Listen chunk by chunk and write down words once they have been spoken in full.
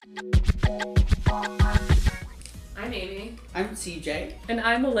I'm CJ. And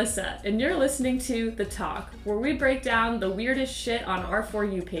I'm Alyssa, and you're listening to The Talk, where we break down the weirdest shit on our For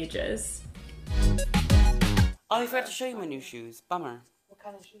You pages. Oh, I forgot to show you my new shoes. Bummer. What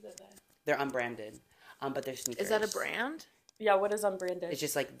kind of shoes are they? They're unbranded, but they're sneakers. Is that a brand? Yeah, what is unbranded? It's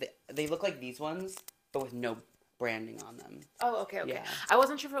just like, they look like these ones, but with no branding on them. Oh, okay. Yeah. I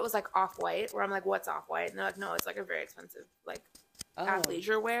wasn't sure if it was like Off-White, where I'm like, what's Off-White? And they're like, no, it's like a very expensive, like,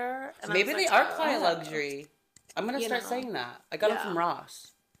 athleisure wear. And Maybe they are quiet luxury. I'm going to start saying that. I got them from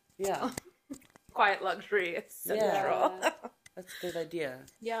Ross. Yeah. Quiet luxury. It's central. Yeah. That's a good idea.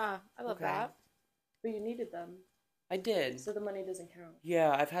 Yeah, I love that. But you needed them. I did. So the money doesn't count.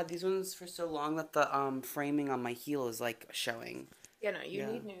 Yeah, I've had these ones for so long that the framing on my heel is like showing. Yeah, no, you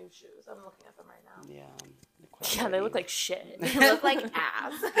need new shoes. I'm looking at them right now. Yeah. Yeah, they look like shit. They look like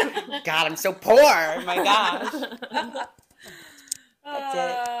ass. God, I'm so poor. My gosh. That's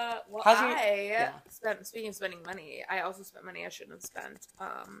it. Well, speaking of spending money, I also spent money I shouldn't have spent.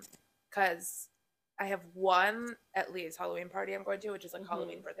 Because I have one, at least, Halloween party I'm going to, which is like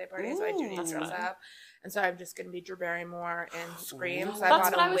Halloween birthday party, so I do need to dress up. And so I'm just going to be Drew Barrymore and Scream. So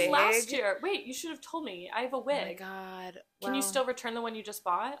That's what I was last year. Wait, you should have told me. I have a wig. Oh my God. Can you still return the one you just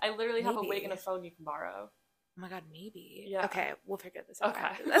bought? I literally have a wig and a phone you can borrow. Oh my God, maybe. Yeah. Okay, we'll figure this out. Okay.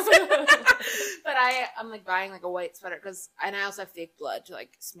 After this. But I'm like buying like a white sweater and I also have fake blood to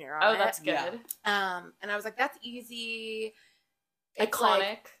like smear on it. Oh, that's good. Yeah. And I was like, that's easy. It's iconic.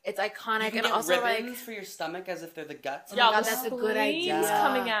 Like, it's iconic. You can and get also ribbons like for your stomach as if they're the guts. Oh my God, that's a good idea.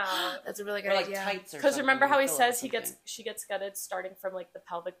 Coming out. That's a really good or like idea. tights or Because remember how he says something. she gets gutted starting from like the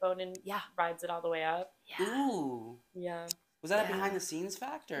pelvic bone and rides it all the way up. Yeah. Ooh. Yeah. Was that a behind the scenes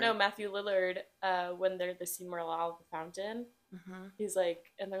fact? Or? No, Matthew Lillard, when they're the scene where out of the fountain, he's like,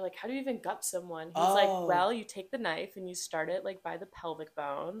 and they're like, how do you even gut someone? He's like, well, you take the knife and you start it like by the pelvic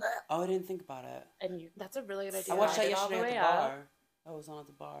bone. Oh, I didn't think about it. And you. That's a really good idea. I watched that it all the yesterday at way the up. bar. I was on at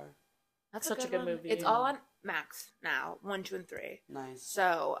the bar. That's such a good movie. It's all on Max now, 1, 2, and 3. Nice.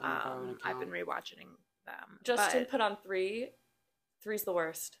 So I've been rewatching them. Justin put on 3. 3's the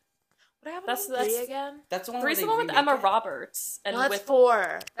worst. What happened to 3 again? That's the one. 3's the one with Emma Roberts. And that's with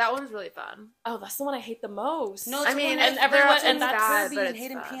 4. That one's really fun. Oh, that's the one I hate the most. No, I mean, and everyone and that's bad, but and it's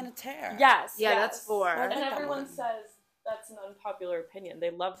Hayden fun. Panettiere. Yes. Yeah, that's 4. And everyone says that's an unpopular opinion.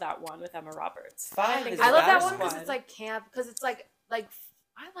 They love that one with Emma Roberts. 5 is I love that the one because it's like camp. Because it's like I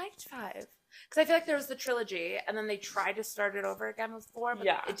liked 5. Because I feel like there was the trilogy, and then they tried to start it over again with 4, but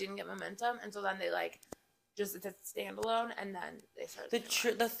it didn't get momentum, and so then they just it's a standalone, and then they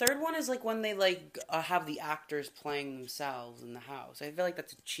started. The third one is like when they have the actors playing themselves in the house. I feel like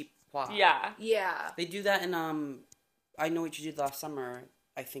that's a cheap plot. Yeah. They do that in I Know What You Did Last Summer.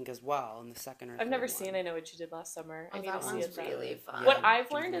 I think as well in the second or third I've never one. seen I Know What You Did Last Summer. I need that to see one's it. really fun. What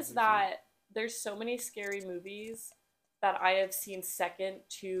I've learned is that there's so many scary movies that I have seen second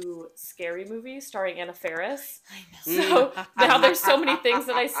to Scary Movies starring Anna Faris. I know. So now there's so many things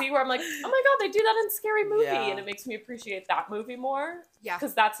that I see where I'm like, oh my God, they do that in Scary Movie. Yeah. And it makes me appreciate that movie more. Yeah.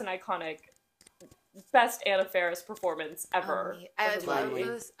 Because that's an iconic, best Anna Faris performance ever. I love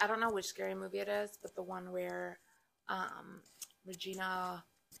this. I don't know which Scary Movie it is, but the one where Regina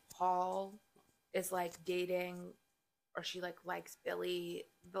Hall is dating, or she likes Billy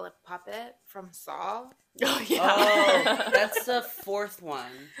the puppet from Saw. Oh yeah. Oh, that's the 4th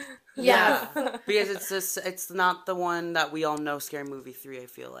one. Yeah. Because it's not the one that we all know. Scary Movie 3, I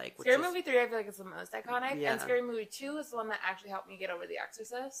feel like. Scary Movie 3, I feel like it's the most iconic, Yeah. and Scary Movie 2 is the one that actually helped me get over The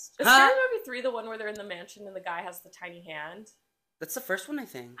Exorcist. Is Scary Movie 3 the one where they're in the mansion and the guy has the tiny hand? That's the first one, I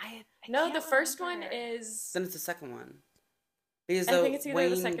think. No, the first one is. Then it's the second one. Because I think it's the either the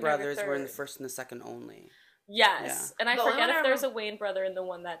Wayne second or the brothers were in the third. first and the second only. Yes, and I The only forget one if I there's a Wayne brother in the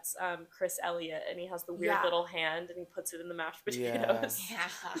one that's Chris Elliott, and he has the weird little hand, and he puts it in the mashed potatoes.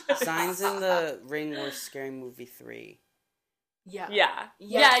 Yeah. Signs in the Ring were Scary Movie 3. Yeah. Yeah.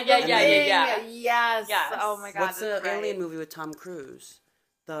 Yes. Yes. Oh my God. What's the alien movie with Tom Cruise?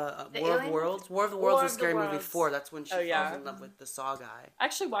 The War of Alien? Worlds? War of the Worlds was Scary Movie 4. That's when she falls in love with the Saw guy. I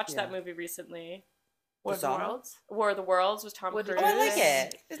actually watched that movie recently. War of the Worlds? War of the Worlds with Tom Cruise. Oh, I like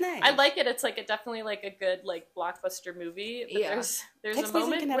it. It's nice. I like it. It's definitely a good blockbuster movie. But there's a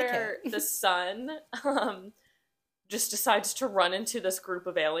moment where the son just decides to run into this group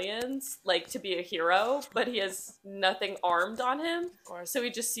of aliens to be a hero, but he has nothing armed on him. So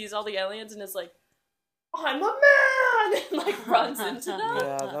he just sees all the aliens and is like, I'm a man, and runs into them.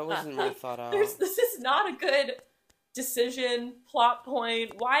 Yeah, that wasn't really thought out. This is not a good decision, plot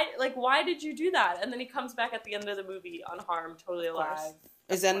point. Why did you do that? And then he comes back at the end of the movie unharmed, totally alive.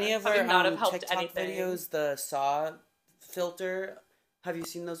 Is any of our not have helped TikTok anything. videos the Saw filter Have you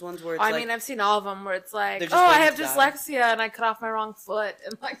seen those ones where it's I've seen all of them where it's like, just I have dyslexia and I cut off my wrong foot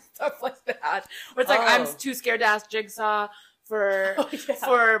and like stuff like that. Where it's like, I'm too scared to ask Jigsaw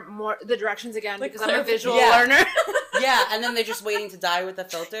for more the directions again like because I'm a visual learner. Yeah, and then they're just waiting to die with the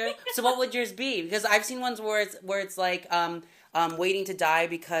filter. So what would yours be? Because I've seen ones where it's like waiting to die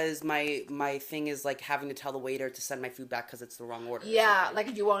because my thing is like having to tell the waiter to send my food back because it's the wrong order. Yeah,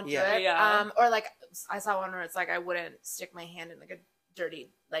 like you won't do it. Yeah. Or like I saw one where it's like I wouldn't stick my hand in like a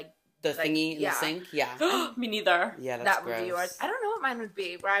dirty like the thingy in the sink. Yeah. Me neither. Yeah, that's gross. Would be yours. I don't know what mine would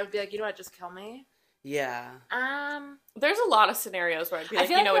be. Where I would be like, you know what, just kill me. Yeah. There's a lot of scenarios where I'd be like,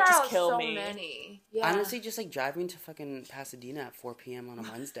 you know what, just kill me. Many. Yeah. Honestly, just like driving to fucking Pasadena at 4 p.m. on a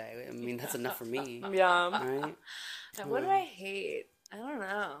Wednesday. I mean, that's enough for me. Yeah. Right? And what do I hate? I don't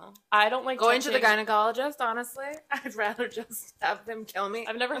know. I don't like going to the gynecologist, honestly. I'd rather just have them kill me.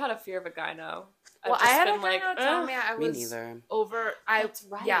 I've never had a fear of a gyno. Well, I had a gyno tell me I was neither. over. That's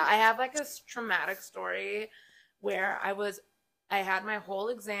right. Yeah, I have like a traumatic story where I had my whole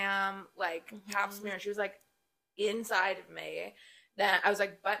exam, like pap smear. She was like inside of me. Then I was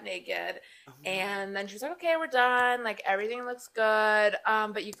like butt naked. And then she was like, okay, we're done. Like everything looks good.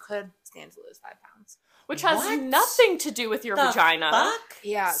 But you could stand to lose 5 pounds. Which has nothing to do with your vagina. Fuck?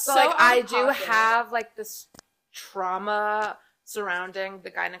 Yeah. So like I do have like this trauma surrounding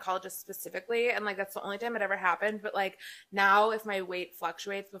the gynecologist specifically. And like that's the only time it ever happened. But like now if my weight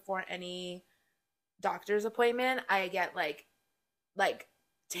fluctuates before any doctor's appointment, I get like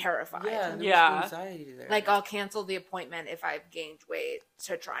terrified. Yeah. Anxiety there. Like I'll cancel the appointment if I've gained weight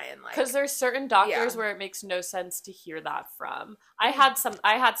to try and like. Because there's certain doctors where it makes no sense to hear that from. I had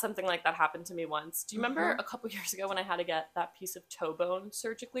something like that happen to me once. Do you remember a couple years ago when I had to get that piece of toe bone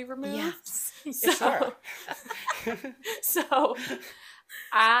surgically removed? Yes. Sure. So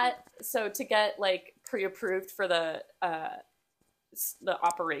to get like pre-approved for the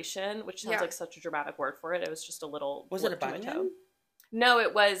operation, which sounds like such a dramatic word for it. It was just a little. Was it a bunion? No,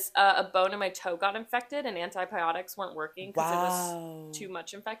 it was a bone in my toe got infected and antibiotics weren't working because it was too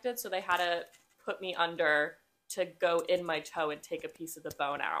much infected. So they had to put me under to go in my toe and take a piece of the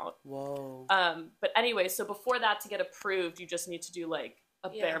bone out. Whoa. But anyway, so before that to get approved, you just need to do like a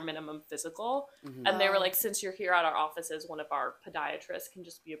bare minimum physical. And they were like, since you're here at our offices, one of our podiatrists can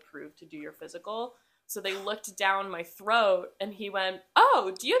just be approved to do your physical. So they looked down my throat and he went,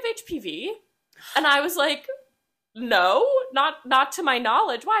 oh, do you have HPV? And I was like, no, not to my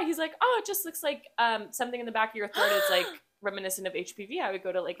knowledge. Why? He's like, oh, it just looks like something in the back of your throat is like reminiscent of HPV. I would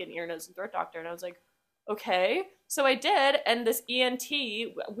go to like an ear, nose, and throat doctor. And I was like, okay. So I did. And this ENT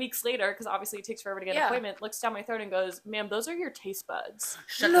weeks later, because obviously it takes forever to get an appointment, looks down my throat and goes, ma'am, those are your taste buds.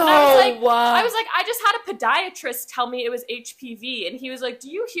 No. And I was like, I just had a podiatrist tell me it was HPV. And he was like,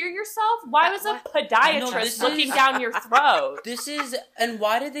 do you hear yourself? Why was a podiatrist looking down your throat? And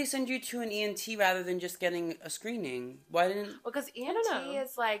why did they send you to an ENT rather than just getting a screening? Why didn't? Well, because ENT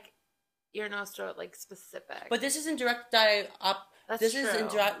is like ear, nose, throat, like specific. But this is in direct is in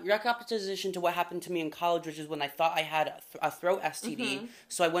direct opposition to what happened to me in college, which is when I thought I had a throat STD.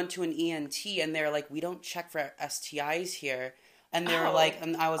 So I went to an ENT, and they're like, "We don't check for STIs here." And they were like,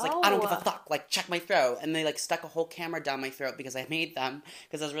 and I was like, "I don't give a fuck. Like, check my throat." And they like stuck a whole camera down my throat because I made them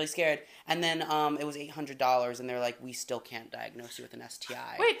because I was really scared. And then it was $800, and they're like, "We still can't diagnose you with an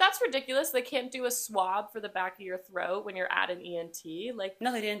STI." Wait, that's ridiculous. They can't do a swab for the back of your throat when you're at an ENT. Like,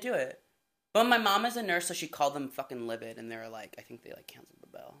 no, they didn't do it. But my mom is a nurse, so she called them fucking livid, and they were like, I think they like canceled the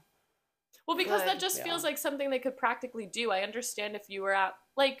bill. Well, because that just feels like something they could practically do. I understand if you were at,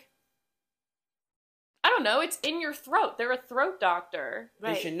 like, I don't know, it's in your throat. They're a throat doctor.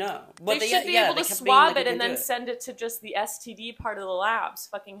 Right. They should know. They should be able to swab it and then send it to just the STD part of the labs,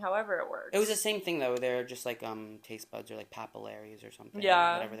 fucking however it works. It was the same thing, though. They're just like taste buds or like papillaries or something.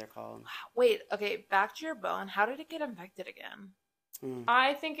 Yeah. Whatever they're called. Wait, okay, back to your bone. How did it get infected again?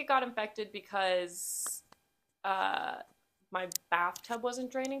 I think it got infected because my bathtub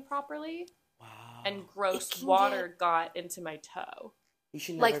wasn't draining properly. Wow. And gross water got into my toe. You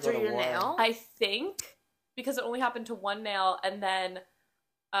should never go through your nail? I think, because it only happened to one nail, and then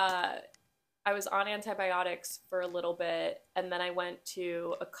I was on antibiotics for a little bit, and then I went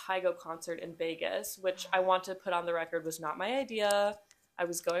to a Kygo concert in Vegas, which I want to put on the record was not my idea. I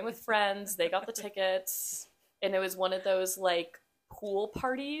was going with friends. They got the tickets, and it was one of those, like, pool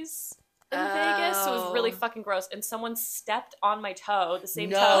parties in Vegas, so it was really fucking gross. And someone stepped on my toe, the same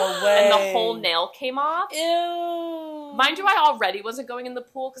toe, and the whole nail came off. Ew. Mind you, I already wasn't going in the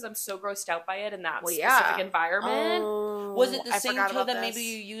pool because I'm so grossed out by it in that specific environment. Was it the same toe that maybe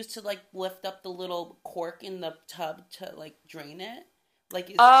you used to like lift up the little cork in the tub to like drain it?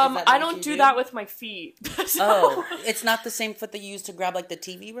 Like, I don't do that with my feet. Oh, it's not the same foot that you use to grab like the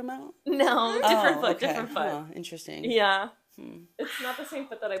TV remote? No, different foot. Oh, interesting. Yeah. It's not the same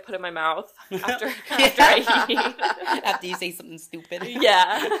foot that I put in my mouth after I eat. After you say something stupid.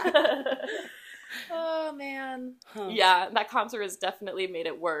 Yeah. Oh, man. Huh. Yeah, that concert has definitely made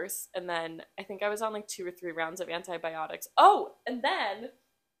it worse. And then I think I was on like 2 or 3 rounds of antibiotics. Oh, and then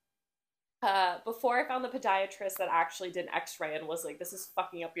before I found the podiatrist that actually did an x-ray and was like, this is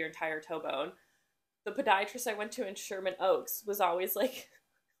fucking up your entire toe bone, the podiatrist I went to in Sherman Oaks was always like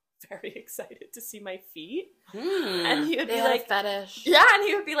very excited to see my feet. And he would be like, fetish. Yeah, and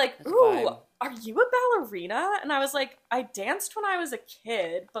he would be like, ooh, are you a ballerina? And I was like, I danced when I was a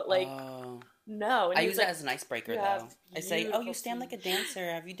kid, but like, no. And I use it as an icebreaker though. I say, oh, you stand like a dancer.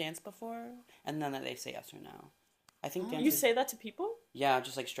 Have you danced before? And then they say yes or no. I think dancers... You say that to people? Yeah,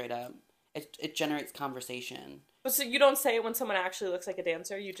 just like straight up. It generates conversation. But so you don't say it when someone actually looks like a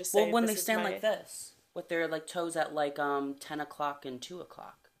dancer? You just say, well, when they stand like this, with their like toes at like 10 o'clock and 2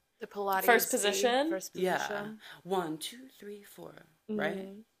 o'clock. The Pilates. First position? Yeah. 1, 2, 3, 4.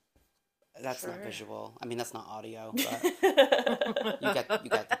 Right? That's not visual. I mean, that's not audio, but you get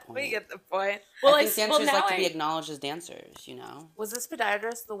the point. We get the point. Well, I think dancers like to be acknowledged as dancers, you know? Was this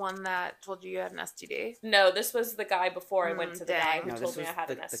podiatrist the one that told you had an STD? No, this was the guy before I went to the guy who told me I had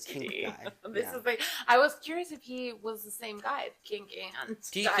an STD. The kink guy. This is like, I was curious if he was the same guy, kink and...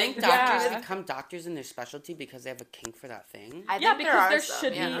 Do you think doctors become doctors in their specialty because they have a kink for that thing? I think because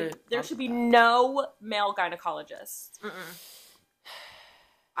there should be no male gynecologist.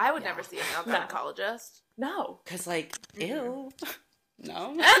 I would never see a male gynecologist. No. Because, like, ew.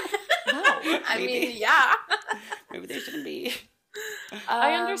 No? No. I mean, yeah. Maybe there shouldn't be.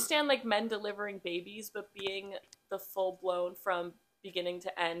 I understand, like, men delivering babies, but being the full-blown from beginning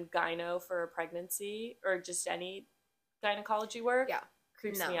to end gyno for a pregnancy or just any gynecology work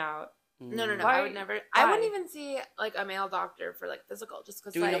creeps me out. No. I would never. I wouldn't even see, like, a male doctor for, like, physical, just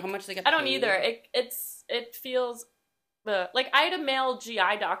because, Do we know how much they get paid? I don't either. It feels... like, I had a male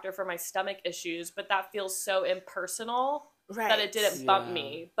GI doctor for my stomach issues, but that feels so impersonal that it didn't bump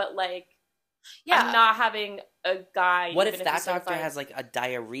me. But, like, I'm not having a guy... What if that doctor has, like, a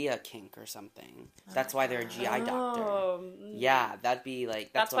diarrhea kink or something? That's why they're a GI doctor. Yeah, that'd be,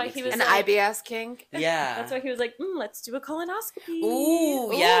 like... That's why he was an IBS kink? Yeah. That's why he was like, let's do a colonoscopy.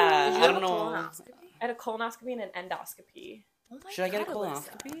 Ooh, yeah. I don't know. I had a colonoscopy and an endoscopy. Should I get a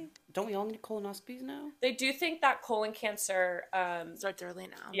colonoscopy? Alyssa. Don't we all need colonoscopies now? They do think that colon cancer starts early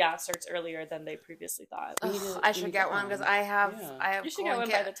now. Yeah, starts earlier than they previously thought. I should get one because I have. You should get one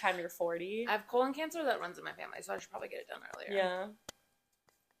by the time you're 40. I have colon cancer that runs in my family, so I should probably get it done earlier.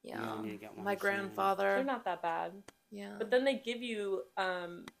 Yeah. I need to get one my grandfather. They're not that bad. Yeah. But then they give you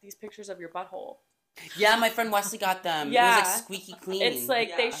these pictures of your butthole. Yeah, my friend Wesley got them. Yeah. It was like squeaky clean. It's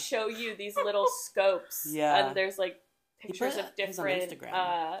like they show you these little scopes. Yeah. And there's like pictures of different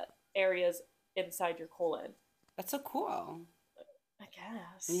areas inside your colon. That's so cool. I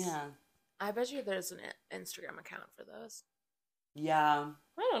guess. Yeah. I bet you there's an Instagram account for those. Yeah.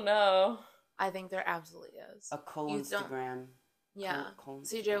 I don't know. I think there absolutely is. A Instagram. Yeah.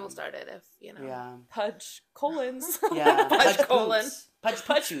 CJ will start it if, you know. Yeah. Pudge colons. Yeah. Pudge colon. Pudge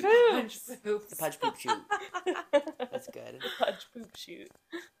poop shoot. The Pudge poop shoot. That's good. The Pudge poop shoot.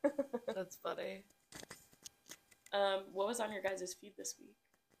 That's funny. What was on your guys' feed this week?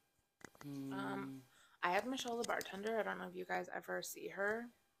 I had Michelle the bartender. I don't know if you guys ever see her.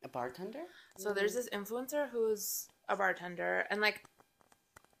 A bartender? So there's this influencer who's a bartender, and like,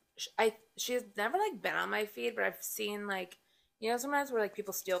 she's never like been on my feed, but I've seen like, you know, sometimes where like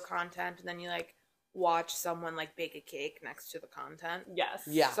people steal content and then you like watch someone like bake a cake next to the content. Yes.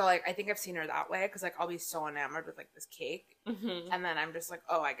 Yeah. So like I think I've seen her that way because like I'll be so enamored with like this cake, and then I'm just like,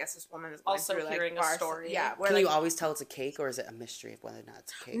 oh, I guess this woman is going also through, hearing like, a story. Yeah. Can you always tell it's a cake, or is it a mystery of whether or not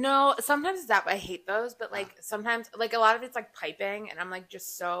it's a cake? No, sometimes it's that. I hate those, but like sometimes like a lot of it's like piping, and I'm like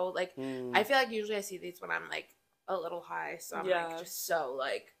just so like I feel like usually I see these when I'm like a little high, so I'm like just so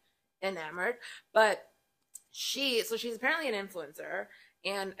like enamored. But she's apparently an influencer.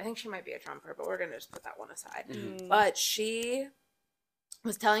 And I think she might be a Trumper, but we're going to just put that one aside. But she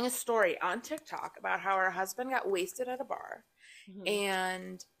was telling a story on TikTok about how her husband got wasted at a bar.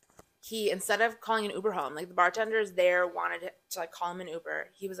 And he, instead of calling an Uber home, like the bartenders there wanted to like call him an Uber.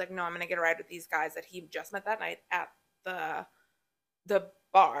 He was like, no, I'm going to get a ride with these guys that he just met that night at the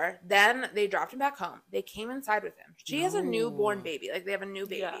bar. Then they dropped him back home. They came inside with him. She has a newborn baby. Like they have a new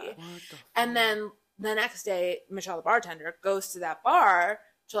baby. Yeah. And then the next day, Michelle, the bartender, goes to that bar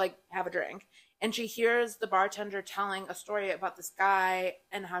to, like, have a drink. And she hears the bartender telling a story about this guy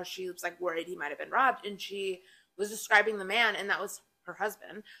and how she was, like, worried he might have been robbed. And she was describing the man, and that was her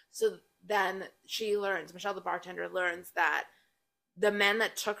husband. So then Michelle the bartender learns that the men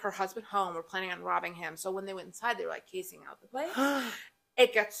that took her husband home were planning on robbing him. So when they went inside, they were like casing out the place.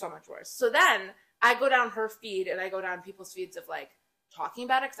 It gets so much worse. So then I go down her feed and I go down people's feeds of like talking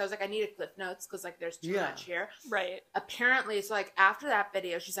about it because I was like, I needed cliff notes because like there's too much here. Right. Apparently, so like after that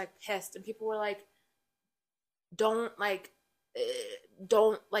video, she's like pissed and people were like, don't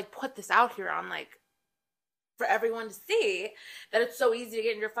put this out here on like for everyone to see that it's so easy to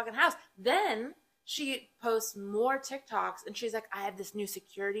get in your fucking house. Then she posts more TikToks and she's like, I have this new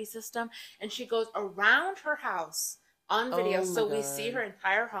security system, and she goes around her house on video we see her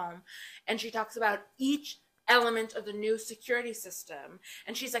entire home, and she talks about each element of the new security system,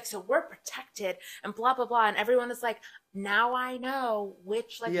 and she's like, so we're protected and blah blah blah, and everyone is like, now I know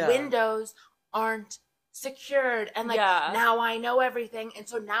which windows aren't secured, and like now I know everything. And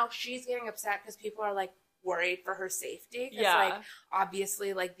so now she's getting upset because people are like worried for her safety because like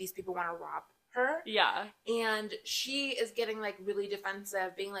obviously like these people want to rob her. And she is getting like really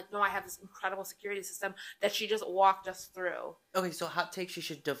defensive, being like, no, I have this incredible security system that she just walked us through. Okay, so hot take, she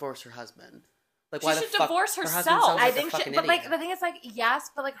should divorce her husband. Like, why she should divorce herself. I think she, but like the thing is like,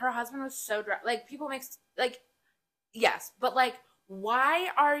 yes, but like her husband was so like people make like, yes, but like, why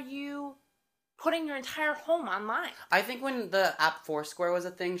are you putting your entire home online? I think when the app Foursquare was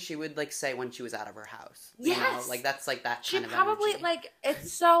a thing, she would like say when she was out of her house. Yes. You know? Like that's like that. She kind probably of like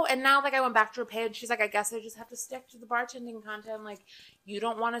it's so. And now like I went back to her page. She's like, I guess I just have to stick to the bartending content. Like, you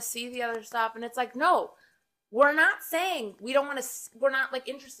don't want to see the other stuff, and it's like, no, we're not saying we don't want to. We're not like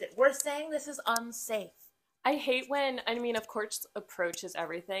interested. We're saying this is unsafe. I hate when, I mean, of course, approach is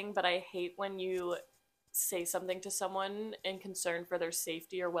everything, but I hate when you say something to someone in concern for their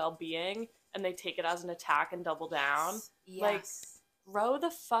safety or well-being, and they take it as an attack and double down. Yes. Like, grow the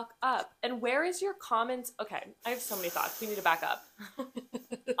fuck up. And where is your comments? Okay, I have so many thoughts. We need to back up.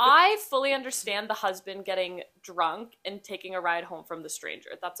 I fully understand the husband getting drunk and taking a ride home from the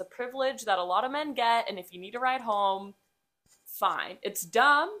stranger. That's a privilege that a lot of men get, and if you need a ride home, fine. It's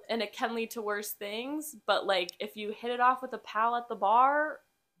dumb, and it can lead to worse things, but, like, if you hit it off with a pal at the bar,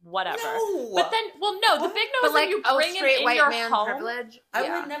 whatever. No. But then, well, no, the big no is like, you bring it in your home. Privilege.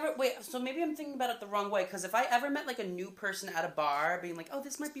 I would never, wait, so maybe I'm thinking about it the wrong way, because if I ever met, like, a new person at a bar, being like, oh,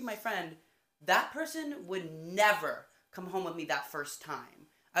 this might be my friend, that person would never come home with me that first time.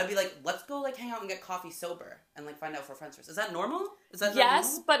 I'd be like, let's go, like, hang out and get coffee sober, and, like, find out if we're friends first. Is that normal? Is that yes,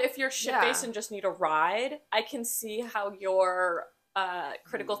 normal? But if you're shit-faced and just need a ride, I can see how your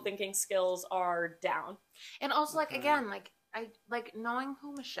critical thinking skills are down. And also, like, again, like, I like knowing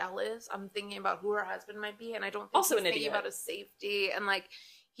who Michelle is. I'm thinking about who her husband might be, and I don't think also he's thinking about his safety. And like,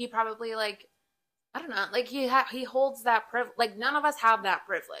 he probably like, I don't know, like he holds that privilege. Like, none of us have that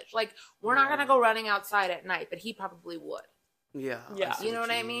privilege. Like, we're not gonna go running outside at night, but he probably would. Yeah. You know what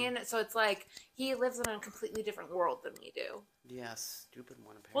I mean? So it's like he lives in a completely different world than we do. Yeah, stupid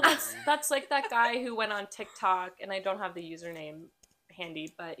one apparently. Well, that's like that guy who went on TikTok, and I don't have the username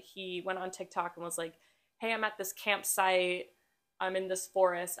handy, but he went on TikTok and was like, hey, I'm at this campsite, I'm in this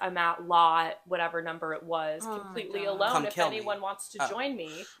forest, I'm at lot, whatever number it was, completely alone if anyone wants to join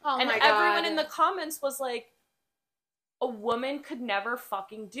me. And everyone in the comments was like, a woman could never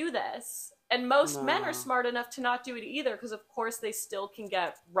fucking do this. And most men are smart enough to not do it either, because of course they still can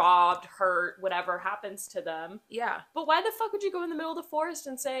get robbed, hurt, whatever happens to them. Yeah. But why the fuck would you go in the middle of the forest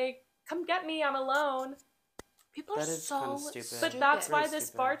and say, come get me, I'm alone? People are so stupid. But that's why this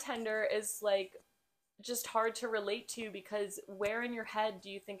bartender is like just hard to relate to, because where in your head do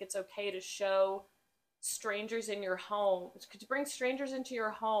you think it's okay to show strangers in your home, to bring strangers into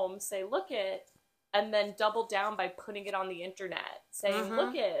your home, say, look it, and then double down by putting it on the internet, saying,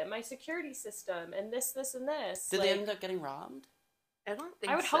 look it, my security system, and this, and this. Did they end up getting robbed? I don't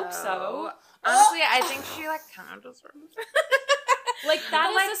think so. I would hope so. Honestly, I think she like kind of deserves it. Like,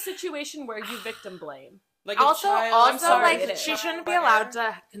 that is a situation where you victim blame. Like also, like, she shouldn't be allowed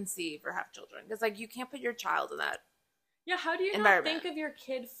to conceive or have children, because like you can't put your child in that. Yeah, how do you not think of your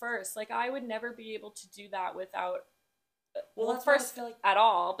kid first? Like, I would never be able to do that without. Well, first like, at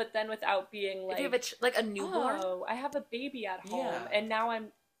all, but then without being like, if you have a newborn. Oh, I have a baby at home, and now I'm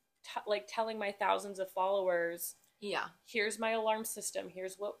like telling my thousands of followers, here's my alarm system,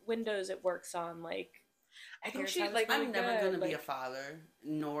 here's what windows it works on, like. I think she like. I'm never going to be a father,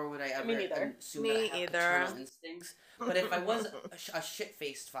 nor would I ever assume that I have paternal instincts. But if I was a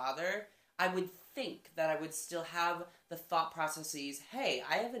shit-faced father, I would think that I would still have the thought processes. Hey,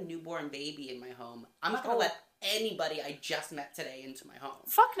 I have a newborn baby in my home. I'm not going to let anybody I just met today into my home.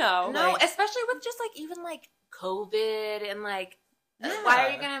 Fuck no. No, like, especially with just like even like COVID and like, why are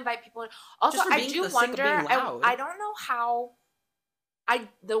you going to invite people in? Also, I do wonder. I don't know how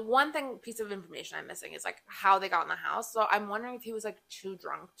the one piece of information I'm missing is like how they got in the house. So I'm wondering if he was like too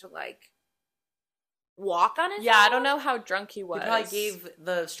drunk to like walk on his own. I don't know how drunk he was. He probably gave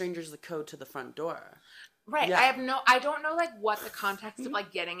the strangers the code to the front door. Right. Yeah. I don't know like what the context of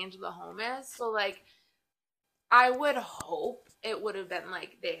like getting into the home is. So like I would hope it would have been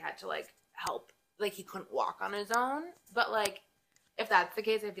like they had to like help, like he couldn't walk on his own. But like if that's the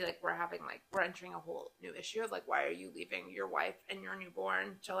case, I feel like we're entering a whole new issue of like, why are you leaving your wife and your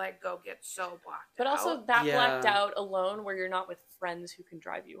newborn to like go get so blacked but out? also that blacked out alone where you're not with friends who can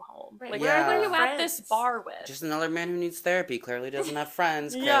drive you home. Right. Like, where are you at this bar with? Just another man who needs therapy. Clearly doesn't have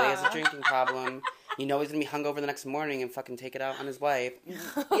friends. Clearly has a drinking problem. You know he's going to be hungover the next morning and fucking take it out on his wife.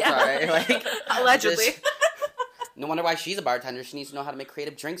 Sorry. Like, allegedly. No wonder why she's a bartender. She needs to know how to make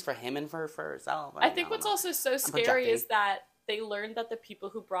creative drinks for him and for herself. I think what's also so scary is that they learned that the people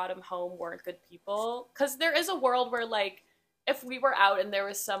who brought him home weren't good people. Because there is a world where, like, if we were out and there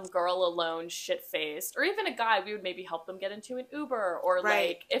was some girl alone, shit-faced, or even a guy, we would maybe help them get into an Uber. Or,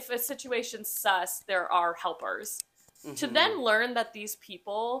 like, if a situation's sus, there are helpers. Mm-hmm. To then learn that these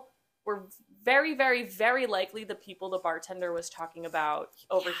people were very, very, very likely the people the bartender was talking about,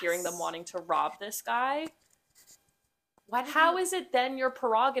 overhearing them wanting to rob this guy. How is it then your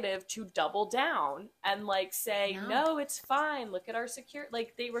prerogative to double down and, like, say, no, it's fine, look at our security?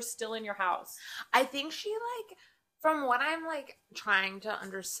 Like, they were still in your house. I think she, like, from what I'm, like, trying to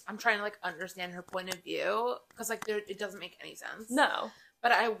understand her point of view, because, like, it doesn't make any sense. No.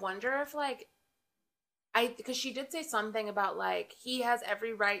 But I wonder if, like, because she did say something about, like, he has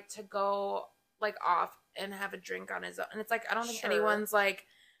every right to go, like, off and have a drink on his own. And it's, like, I don't think anyone's, like,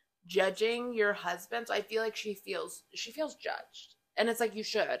 judging your husband. So I feel like she feels judged. And it's like, you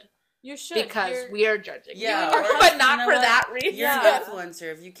should. Because we are judging you. But not for that reason. You're an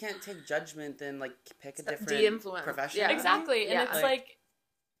influencer. If you can't take judgment, then, like, pick a different profession. Yeah. Exactly. And it's like,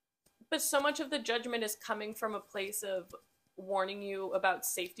 but so much of the judgment is coming from a place of warning you about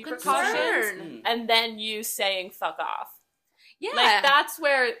safety precautions. And then you saying, fuck off. Yeah. Like, that's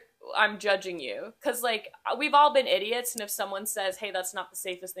where I'm judging you. Because, like, we've all been idiots, and if someone says, hey, that's not the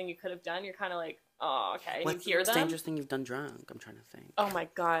safest thing you could have done, you're kind of like, oh, okay. What's you hear them? The dangerous thing you've done drunk? I'm trying to think. Oh, my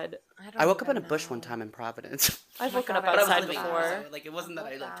God. I woke up in a bush one time in Providence. I've woken up outside before. Like, it wasn't that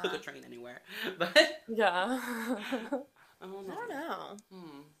I, like, took a train anywhere. But yeah. I don't know.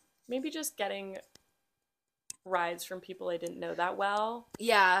 Maybe just getting rides from people I didn't know that well.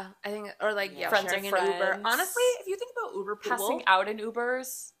 Yeah, I think, or like, friends sharing of friends. an Uber. Honestly, if you think about Uber pool, passing out in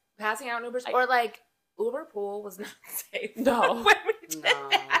Ubers, or like Uber pool was not safe. No, when we did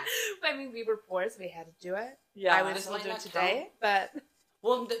that. I mean, we were poor, so we had to do it. Yeah, I would still do it today, but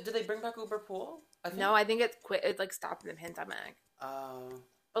did they bring back Uber pool? No, I think it's quit. It like stopped in the pandemic.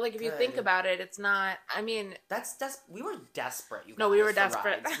 But, like, if you think about it, it's not, I mean... we were desperate, you guys. No, we were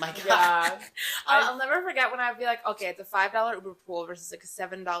desperate. My God. Yeah. I'll never forget when I'd be like, okay, it's a $5 Uber pool versus, like, a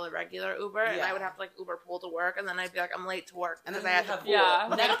 $7 regular Uber, and I would have to, like, Uber pool to work, and then I'd be like, I'm late to work because I had to pool.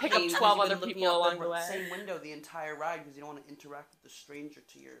 Yeah, and then pick up 12 other people along the way. Same window the entire ride because you don't want to interact with the stranger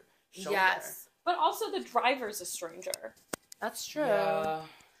to your shoulder. Yes. But also the driver's a stranger. That's true. Yeah.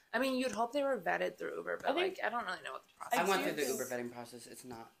 I mean, you'd hope they were vetted through Uber, but, I don't really know what the process is. I went through the Uber vetting process. It's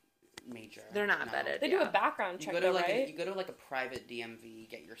not major. They're not vetted. They do a background check, right? You go to, like, a private DMV,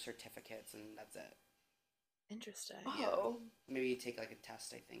 get your certificates, and that's it. Interesting. Oh. Yeah. Maybe you take, like, a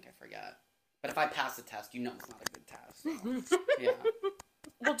test, I think. I forget. But if I pass the test, you know it's not a good test. So. Yeah.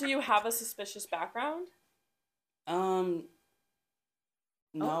 Well, do you have a suspicious background? No,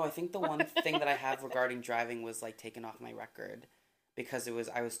 I think the one thing that I have regarding driving was, like, taken off my record because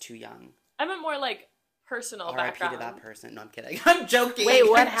I was too young. I meant more like personal background. R.I.P. to that person. No, I'm kidding. I'm joking. Wait,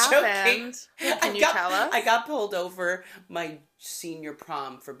 what happened? Can you tell us? I got pulled over my senior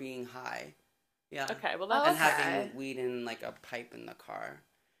prom for being high. Yeah. Okay, well that's having weed in, like, a pipe in the car.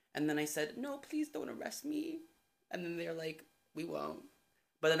 And then I said, no, please don't arrest me. And then they're like, we won't.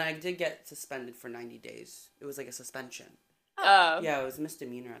 But then I did get suspended for 90 days. It was like a suspension. Oh. Yeah, it was a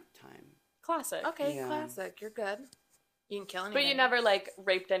misdemeanor at the time. Classic. Okay, yeah. Classic. You're good. You didn't kill anyone. But you never, like,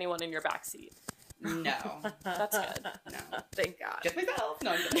 raped anyone in your backseat. No. That's good. No. Thank God. Just myself.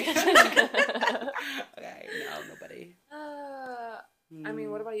 No, I'm kidding. Okay, no, nobody. I mean,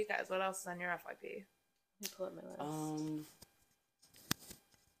 what about you guys? What else is on your FYP? Let me pull up my list.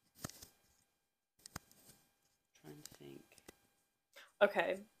 Trying to think.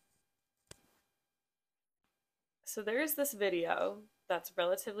 Okay. So there's this video that's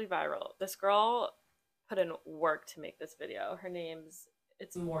relatively viral. This girl put in work to make this video. Her name's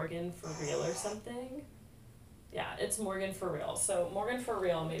Morgan For Real or something. Yeah, it's Morgan For Real. So Morgan For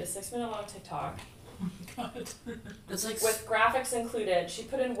Real made a 6-minute long TikTok my god. It's like with graphics included. She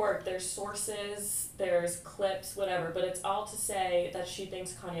put in work. There's sources, there's clips, whatever. But it's all to say that she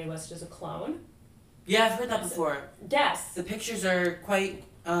thinks Kanye West is a clone. Yeah, I've heard that before. Yes. The pictures are quite.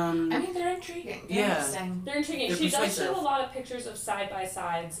 I mean, they're intriguing. They're interesting. They're intriguing. They're she persuasive. does show a lot of pictures of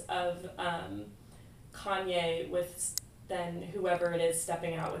side-by-sides of Kanye with then whoever it is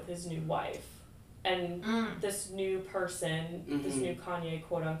stepping out with his new wife. And this new person, this new Kanye,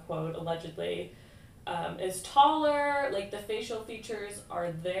 quote-unquote, allegedly, is taller. Like, the facial features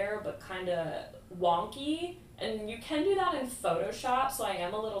are there, but kind of wonky. And you can do that in Photoshop, so I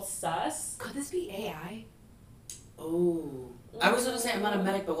am a little sus. Could this be AI? Oh. I was gonna say I'm not a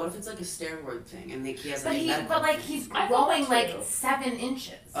medic, but what if it's like a steroid thing and like he has he's growing like 7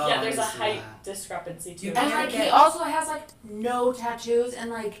 inches. Oh, yeah, there's a height discrepancy too. And like he also has like no tattoos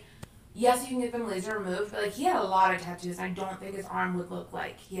and like yes, you can get them laser removed, but like he had a lot of tattoos. I don't think his arm would look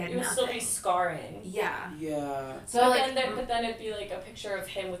like he had. It would still be scarring. Yeah. Yeah. So but then it'd be like a picture of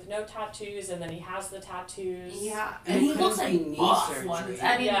him with no tattoos, and then he has the tattoos. Yeah, and he looks like knee surgery. Ones.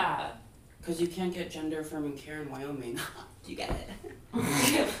 I mean, yeah. Because you can't get gender affirming care in Wyoming. Do you get it?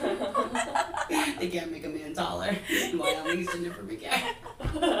 They can't make a man taller in Wyoming. He's gender affirming care.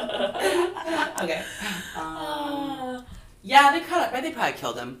 Okay. Yeah, they probably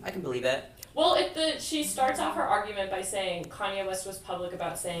killed him. I can believe it. Well, she starts off her argument by saying Kanye West was public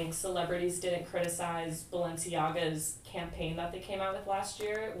about saying celebrities didn't criticize Balenciaga's campaign that they came out with last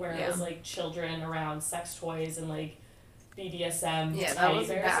year, where it was like children around sex toys and like BDSM teddy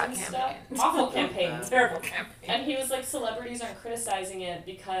bears and stuff. Awful campaign. Terrible campaign. And he was like, celebrities aren't criticizing it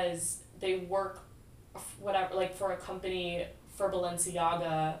because they work, whatever, like for a company, for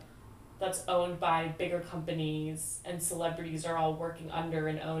Balenciaga, that's owned by bigger companies, and celebrities are all working under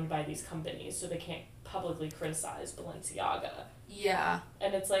and owned by these companies, so they can't publicly criticize Balenciaga. Yeah.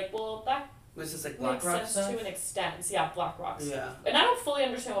 And it's like, well, that was this like makes sense to an extent. Yeah, BlackRock stuff. Yeah. And I don't fully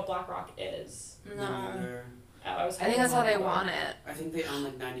understand what BlackRock is. No. I think that's how they want it. I think they own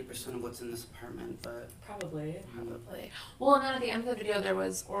like 90% of what's in this apartment, but probably. Well, and then at the end of the video, there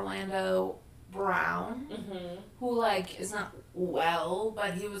was Orlando Brown, who like is not well,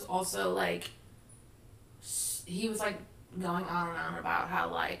 but he was also like going on and on about how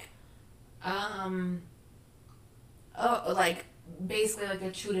like like basically like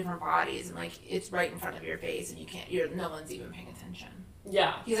they're 2 different bodies and like it's right in front of your face and no one's even paying attention.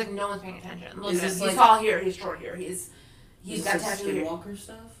 Yeah. He's like, no one's paying attention. Look at him. He's like, tall here, he's short here, he's got tattoo here. Skinwalker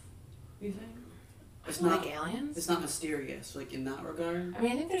stuff, you think? It's not not like aliens. It's not mysterious, like in that regard. I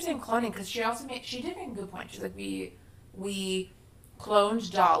mean, I think they're saying cloning because she did make a good point. She's like, we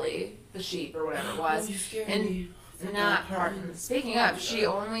cloned Dolly, the sheep or whatever it was, and not Bartender. Speaking of, she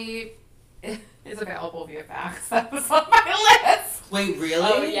only is available via fax. That was on my list. Wait, really?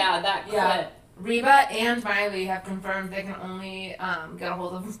 Oh yeah, that clip. Yeah. Reba and Miley have confirmed they can only get a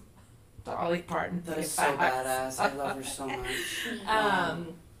hold of Dolly Parton. That is so badass. I love her so much.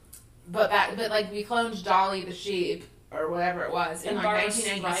 But like we cloned Dolly the sheep or whatever it was in like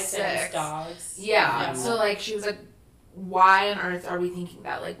 1996. Dogs. Yeah. So like she was like, why on earth are we thinking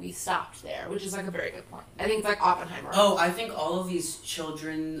that like we stopped there? Which is like a very good point. I think it's like Oppenheimer. Oh, I think all of these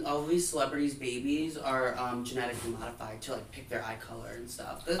children, all of these celebrities' babies are genetically modified to like pick their eye color and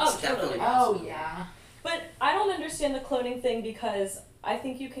stuff. That's totally. Oh yeah. But I don't understand the cloning thing because I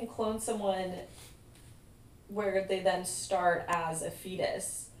think you can clone someone where they then start as a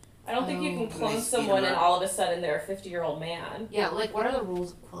fetus. I don't think you can clone someone and all of a sudden they're a 50-year-old man. Yeah, like what are the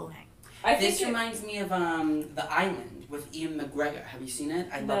rules of cloning? This reminds me of The Island with Ian McGregor. Have you seen it?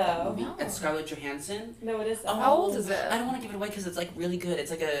 I love that movie. No. And Scarlett Johansson. No, it isn't. Oh, how old is it? I don't want to give it away because it's like really good. It's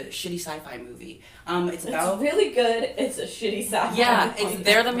like a shitty sci-fi movie. It's really good. It's a shitty sci-fi. Yeah,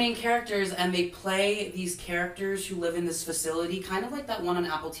 they're the main characters, and they play these characters who live in this facility, kind of like that one on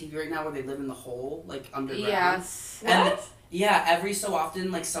Apple TV right now where they live in the hole, like underground. Yes. And yeah, every so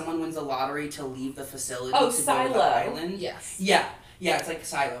often, like someone wins a lottery to leave the facility to Silo. go to the island. Yes. Yeah. Yeah, it's like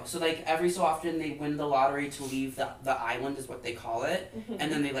Silo. So, like, every so often they win the lottery to leave the island is what they call it. Mm-hmm.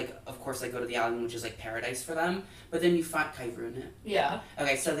 And then they, like, of course, they go to the island, which is, like, paradise for them. But then you find... Can I ruin it? Yeah.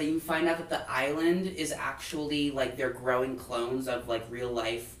 Okay, so then you find out that the island is actually, like, they're growing clones of, like,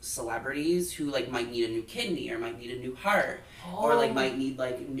 real-life celebrities who, like, might need a new kidney or might need a new heart. Oh. Or, like, might need,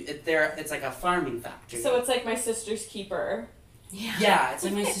 like... It's like a farming factory. So it's like My Sister's Keeper. Yeah, it's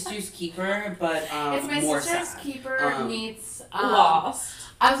like My Sister's Keeper, but it's My more Sister's sad. Keeper meets Lost.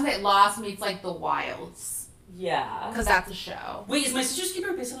 I was gonna say Lost meets like The Wilds. Yeah, because that's a show. Wait, is My Sister's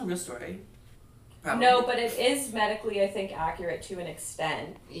Keeper based on a real story? Probably. No, but it is medically, I think, accurate to an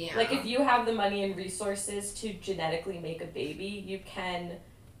extent. Yeah. Like if you have the money and resources to genetically make a baby, you can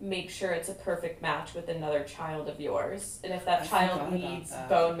make sure it's a perfect match with another child of yours. And if that child needs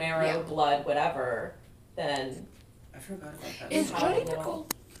bone marrow, blood, whatever, then... I forgot about that. Is Jodi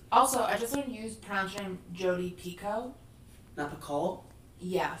Picoult... Also, I just learned you pronounce her name Jodi Picoult. Not Picoult?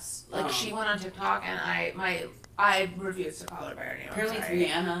 Yes. Like, she went on TikTok, and I refuse to call her by her name. Apparently it's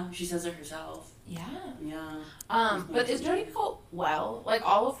Rihanna. She says it herself. Yeah. Yeah. But is Jodi Picoult well? Like,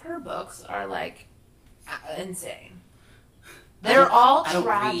 all of her books are, like, insane. They're all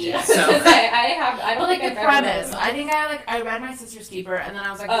tragic. So. I don't think the premise. I think I read My Sister's Keeper, and then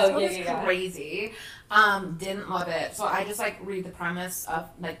I was like, this book is crazy. Didn't love it. So I just, like, read the premise of,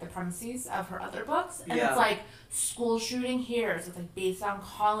 like, the premises of her other books, and it's like, school shooting here, so it's like based on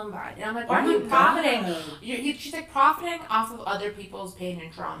Columbine. And I'm like, why are you profiting? She's like profiting off of other people's pain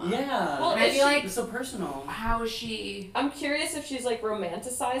and trauma. Yeah. Well, and I feel like it's so personal. How is she? I'm curious if she's like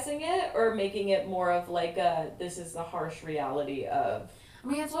romanticizing it or making it more of like this is the harsh reality of. I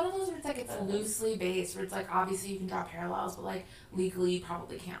mean, it's one of those where it's like it's loosely based, where it's like obviously you can draw parallels, but like legally you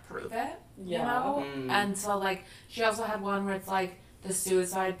probably can't prove it. You know? And so like she also had one where it's like the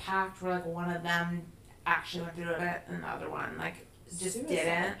suicide pact, where like one of them actually went through it, and the other one like just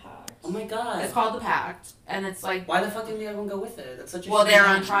didn't. Pact. Oh my god! It's called The Pact, and it's like why the fuck didn't the other one go with it? That's such a they're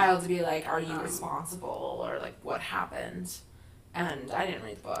on trial to be like, are you responsible, or like what happened? And I didn't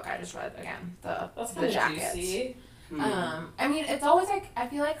read the book. I just read again the jackets. Juicy. I mean, it's always like I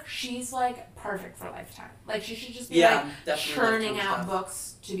feel like she's like perfect for Lifetime. Like she should just be like churning out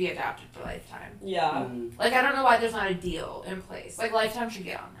books to be adapted for Lifetime. Yeah. Like I don't know why there's not a deal in place. Like Lifetime should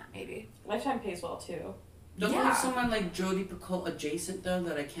get on that maybe. Lifetime pays well too. Don't have someone like Jodi Picoult adjacent though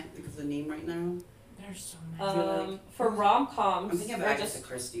that I can't think of the name right now. There's so many. For rom-coms, I'm thinking of Agatha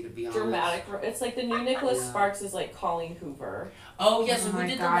Christie to be honest. Dramatic. It's like the new Nicholas Sparks is like Colleen Hoover. Oh yeah, so who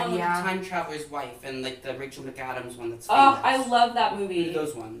did the one with the time traveler's wife and like the Rachel McAdams one that's famous? Oh, I love that movie.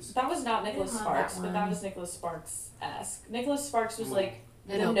 Those ones. That was not Nicholas Sparks, but that was Nicholas Sparks-esque. Nicholas Sparks was like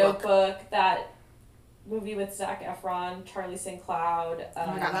The Notebook, that movie with Zac Efron, Charlie St. Cloud. Oh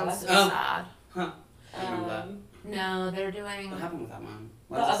my god, that was so sad. Huh. No, they're doing... What happened with that one?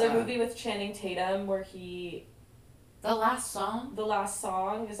 The other movie with Channing Tatum where he... The Last Song? The Last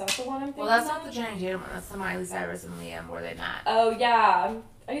Song? Is that the one I'm thinking? Well, that's not the Channing Tatum one. That's the Miley Cyrus and Liam where they met. Oh, yeah.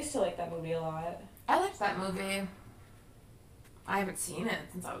 I used to like that movie a lot. I liked that movie. I haven't seen it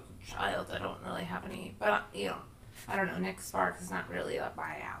since I was a child. I don't really have any... But, you know, I don't know. Nick Sparks is not really up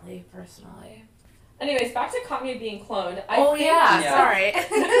my alley, personally. Anyways, back to Kanye being cloned. Sorry.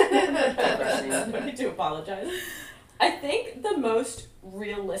 I need to apologize. I think the most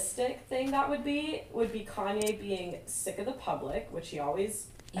realistic thing that would be Kanye being sick of the public, which he always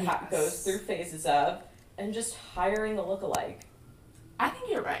goes through phases of, and just hiring a lookalike. I think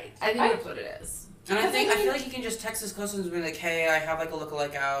you're right. I think that's what it is. And I feel like he can just text his close friends and be like, hey, I have like a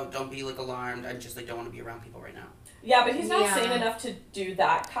lookalike out, don't be like alarmed, I just like don't want to be around people right now. Yeah, but he's not sane enough to do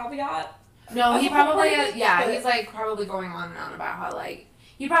that caveat. No, he probably he's like probably going on and on about how like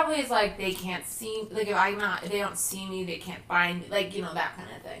he probably is like they can't see like if they don't see me they can't find me, like you know that kind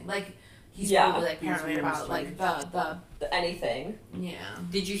of thing. Like he's probably like paranoid about like the anything. Yeah.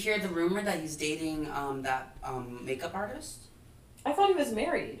 Did you hear the rumor that he's dating that makeup artist? I thought he was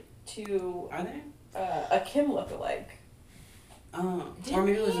married to a Kim lookalike. Oh, or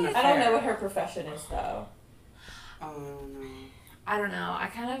maybe it was an affair. I don't know what her profession is though. Oh no. I don't know. I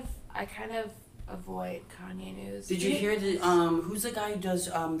kind of avoid Kanye news. Did you hear the who's the guy who does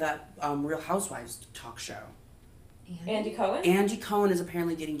that Real Housewives talk show? Andy Cohen? Andy Cohen is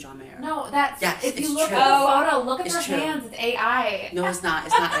apparently dating John Mayer. No, that's if you look true. at the photo, look at It's their true. hands. It's AI. No, it's not.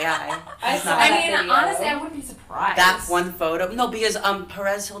 It's not AI. Honestly, I wouldn't be surprised. That one photo. No, because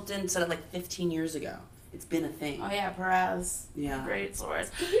Perez Hilton said it like 15 years ago. It's been a thing. Oh yeah, Perez. Yeah. Great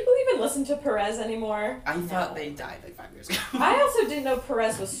source. Do people even listen to Perez anymore? I thought they died like 5 years ago. I also didn't know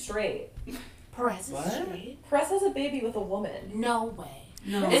Perez was straight. Perez is straight? Perez has a baby with a woman. No way.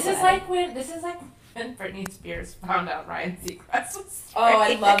 No. This is like when Britney Spears found out Ryan Seacrest was straight. Oh,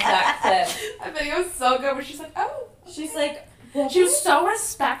 I love that clip. I think it was so good, but she's like, oh. She's like... She was so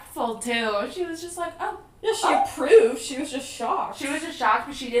respectful, too. She was just like, oh. Yeah, she approved. She was just shocked. She was just shocked,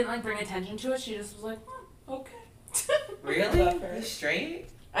 but she didn't, like, bring attention to it. She just was like, okay. Really? He's straight?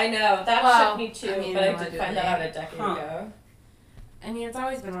 I know. That shook me, too, but I did find that out a decade ago. I mean, it's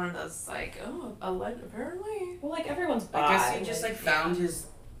always been one of those, like, oh, apparently. Well, like, everyone's bi. I guess he just, like, found his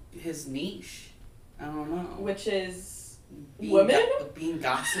niche. I don't know. Which is... Women? Being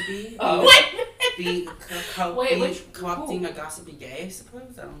gossipy. Oh. Co-opting a gossipy gay, I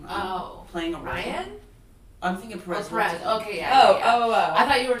suppose? I don't know. Oh. Playing a role. Ryan? I'm thinking Perez. Perez. Okay, yeah. Oh. I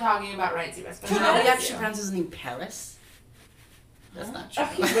thought you were talking about Ryan Seacrest. Do you know he actually pronounces his name Paris? That's not true.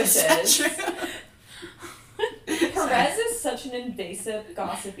 He wishes. Perez is such an invasive,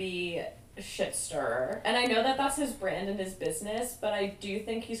 gossipy shit stirrer. And I know that that's his brand and his business, but I do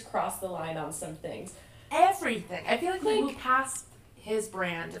think he's crossed the line on some things. Everything. I feel like we moved past his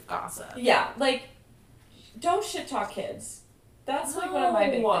brand of gossip. Yeah, like, don't shit talk kids. That's like one of my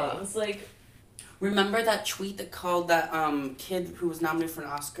big things. Like, remember that tweet that called that kid who was nominated for an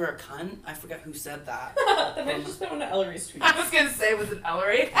Oscar a cunt? I forget who said that. That might have just been one of Ellery's tweets. I was gonna say, was it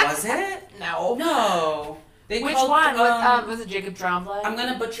Ellery? Was it? No. No. Which one? Was it Jacob Tremblay? I'm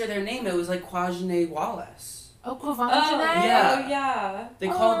gonna butcher their name. It was like Quajane Wallace. Oh, Quajane? Yeah. Oh,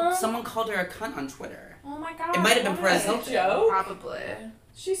 yeah. Someone called her a cunt on Twitter. Oh my god. It might have been Perez Hilton. Joe? Probably.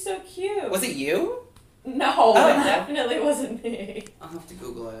 She's so cute. Was it you? No, it definitely wasn't me. I'll have to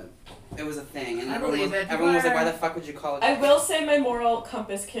Google it. It was a thing, and I everyone believe it. was like, "Why the fuck would you call it?" I will say my moral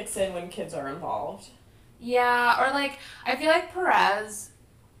compass kicks in when kids are involved. Yeah, or like I feel like Perez,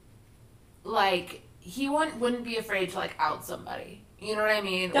 like he wouldn't be afraid to like out somebody. You know what I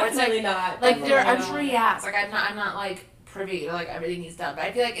mean? Definitely or it's not. Like there, I'm sure he has. Like I'm not like privy to like everything he's done, but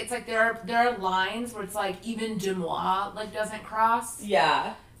I feel like it's like there are lines where it's like even Demois like doesn't cross.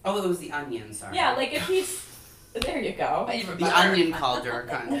 Yeah. Oh, it was the Onion. Sorry. Yeah, like if he's. There you go. The Onion called her a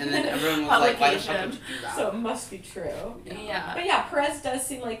cunt, and then everyone was like, "Why the fuck would you do that?" So it must be true. Yeah. But yeah, Perez does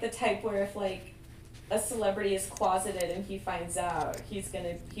seem like the type where if like a celebrity is closeted and he finds out, he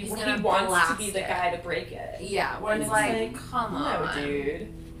wants to be the guy to break it. Yeah, where it's like, come on, no,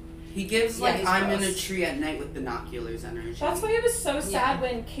 dude. He gives like I'm in a tree at night with binoculars energy. That's why it was so sad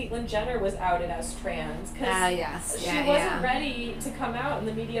when Caitlyn Jenner was outed as trans, because she wasn't ready to come out and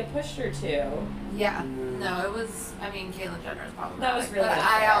the media pushed her to. Yeah. No, it was. I mean, Caitlyn Jenner is problematic. That was really. But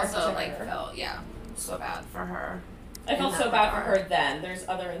I also like felt so bad for her. I felt so bad for her then. There's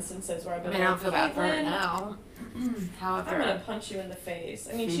other instances where I've been. I don't feel bad for her now. However, I'm gonna punch you in the face.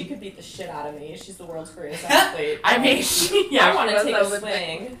 I mean, she could beat the shit out of me. She's the world's greatest athlete. I mean, I want to take a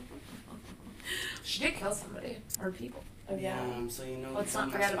swing. She did kill somebody or people. Oh yeah. So you know. Let's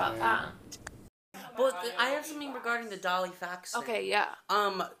not forget about that. Well, I have something regarding the Dolly facts. Okay, yeah.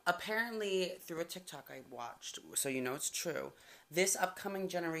 Apparently through a TikTok I watched, so you know it's true. This upcoming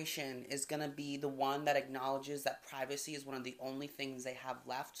generation is gonna be the one that acknowledges that privacy is one of the only things they have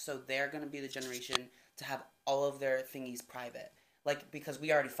left. So they're gonna be the generation to have all of their thingies private. Like, because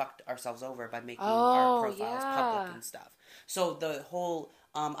we already fucked ourselves over by making our profiles public and stuff. So the whole,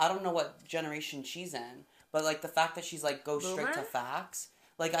 I don't know what generation she's in, but like the fact that she's like goes straight to facts.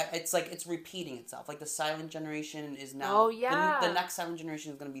 Like, it's repeating itself. Like, the silent generation is now... Oh, yeah. The next silent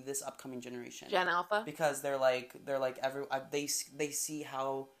generation is going to be this upcoming generation. Gen Alpha? Because they see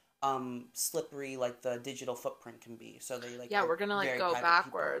how slippery, like, the digital footprint can be. So they, like... Yeah, we're going to, like, go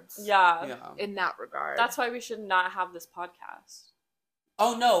backwards. Yeah. In that regard. That's why we should not have this podcast.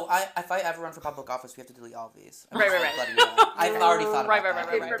 Oh, no. If I ever run for public office, we have to delete all of these. Right. I've already thought about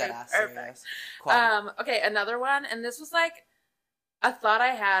that. Right. Deadass serious. Okay, another one. And this was, like... a thought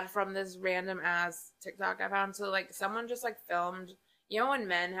I had from this random ass TikTok I found. So like someone just like filmed, you know, when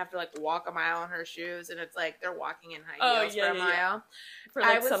men have to like walk a mile in her shoes and it's like they're walking in high heels for a mile. For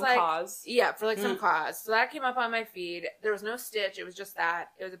like some cause. Yeah, for like some cause. So that came up on my feed. There was no stitch. It was just that.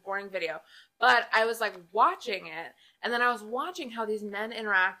 It was a boring video. But I was like watching it and then I was watching how these men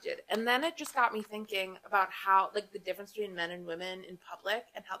interacted. And then it just got me thinking about how like the difference between men and women in public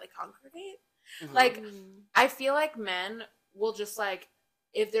and how they congregate. Mm-hmm. Like I feel like men will just like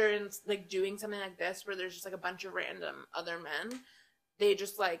if they're in like doing something like this where there's just like a bunch of random other men, they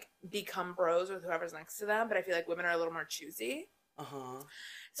just like become bros with whoever's next to them. But I feel like women are a little more choosy.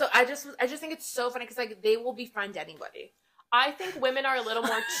 So I just think it's so funny because like they will befriend anybody. I think women are a little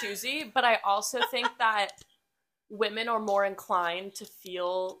more choosy, but I also think that women are more inclined to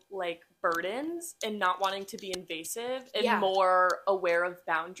feel like burdens and not wanting to be invasive and more aware of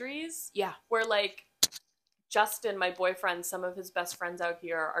boundaries. Yeah, where like Justin, my boyfriend, some of his best friends out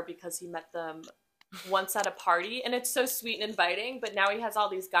here are because he met them once at a party, and it's so sweet and inviting, but now he has all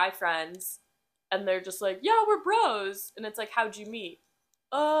these guy friends, and they're just like, yeah, we're bros, and it's like, how'd you meet?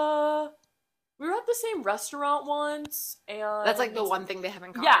 We were at the same restaurant once, and... That's like the one thing they have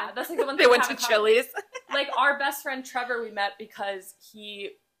in common. Yeah, that's like the one thing they went to Chili's. Like, our best friend Trevor we met because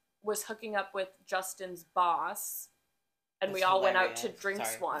he was hooking up with Justin's boss, and we all went out to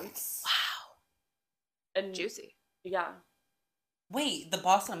drinks once. Wow. And juicy. Yeah. Wait, the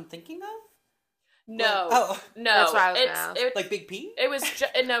boss I'm thinking of? No. Oh. No. That's what I was gonna ask. Like Big P? It was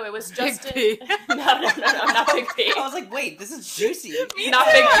Justin. Big P. No, not Big P. I was like, wait, this is juicy. Not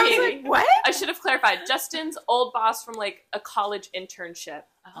Big P. I was like, what? I should have clarified. Justin's old boss from like a college internship.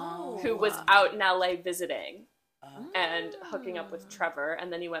 Oh. Who was out in LA visiting. and hooking up with Trevor,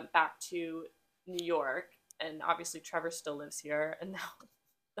 and then he went back to New York, and obviously Trevor still lives here, and now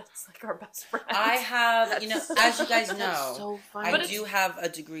that's like our best friend. I have, as you guys know, so I do have a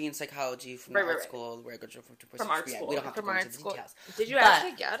degree in psychology from art school where I go to from art school. We don't have to go into the details. Did you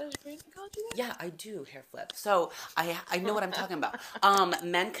actually get a degree in psychology then? Yeah, I do, hair flip. So I know what I'm talking about.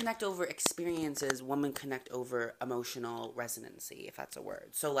 Men connect over experiences, women connect over emotional resonancy, if that's a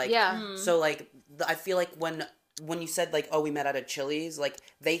word. So like, I feel like when you said, like, oh, we met at a Chili's, like,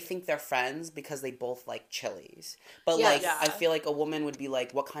 they think they're friends because they both like Chili's. But, I feel like a woman would be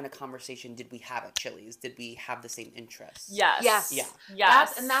like, what kind of conversation did we have at Chili's? Did we have the same interests? Yes. Yeah.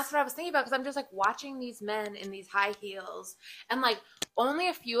 That's what I was thinking about, because I'm just, like, watching these men in these high heels, and, like, only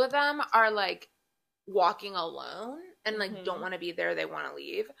a few of them are, like, walking alone and, like, don't want to be there. They want to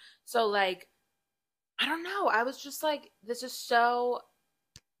leave. So, like, I don't know. I was just, like, this is so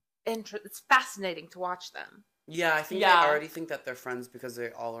it's fascinating to watch them. Yeah, I think they already think that they're friends because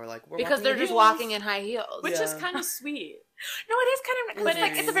they all are like, because they're just walking in high heels, which is kind of sweet. No, it is kind of, but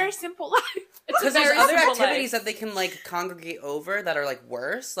like it's a very simple life. Because there's other activities that they can like congregate over that are like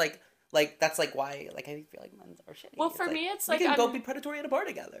worse, like that's like why like I feel like men's are shitty. Well, for me, it's like we can go be predatory at a bar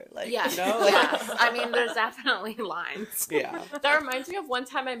together, like yes. Like, I mean, there's definitely lines. Yeah, that reminds me of one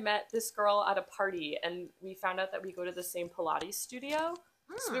time I met this girl at a party, and we found out that we go to the same Pilates studio.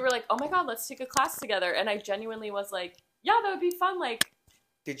 So we were like, oh my god, let's take a class together. And I genuinely was like, yeah, that would be fun. Like,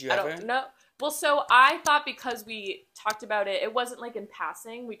 did you ever? I don't know. Well, so I thought because we talked about it, it wasn't like in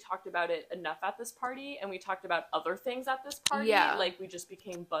passing. We talked about it enough at this party, and we talked about other things at this party. Yeah. Like, we just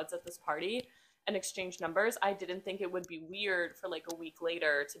became buds at this party and exchanged numbers. I didn't think it would be weird for like a week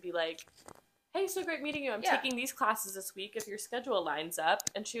later to be like, hey, so great meeting you. I'm taking these classes this week if your schedule lines up.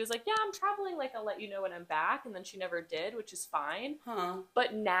 And she was like, yeah, I'm traveling. Like, I'll let you know when I'm back. And then she never did, which is fine.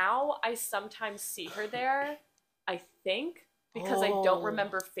 But now I sometimes see her there, I think, because I don't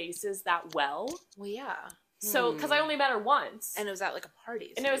remember faces that well. Well, yeah. So, because I only met her once. And it was at like a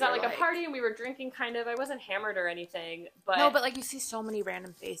party. And it was at like a party, and we were drinking kind of. I wasn't hammered or anything. But no, but like you see so many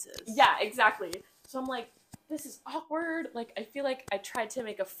random faces. Yeah, exactly. So I'm like, this is awkward. Like, I feel like I tried to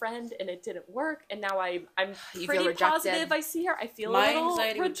make a friend and it didn't work, and now I'm pretty positive I see her. I feel my a little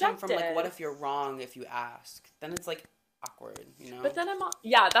anxiety rejected. would come from like, what if you're wrong if you ask? Then it's like awkward, But then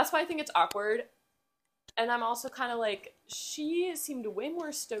that's why I think it's awkward. And I'm also kind of like, she seemed way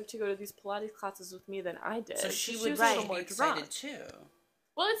more stoked to go to these Pilates classes with me than I did. So she was would a little be more excited drunk. too.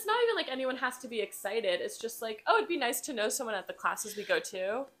 Well, it's not even like anyone has to be excited. It's just like, oh, it'd be nice to know someone at the classes we go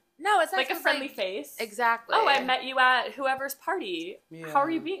to. No, it's like a friendly face. Exactly. Oh, I met you at whoever's party. Yeah. How are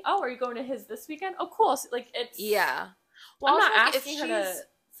you being? Oh, are you going to his this weekend? Oh, cool. So, like, it's... Yeah. Well, I'm not asking her to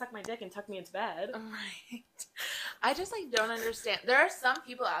suck my dick and tuck me into bed. Right. I just, like, don't understand. There are some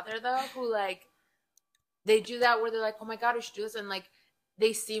people out there, though, who, like, they do that where they're like, oh, my God, we should do this. And, like,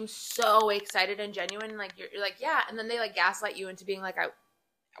 they seem so excited and genuine. Like, you're like, yeah. And then they, like, gaslight you into being like,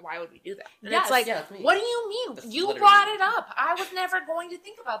 why would we do that? And it's like, what do you mean? You brought it up. I was never going to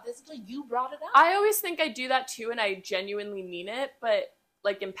think about this until you brought it up. I always think I do that too, and I genuinely mean it, but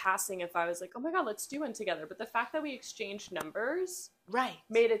like in passing, if I was like, oh my god, let's do one together. But the fact that we exchanged numbers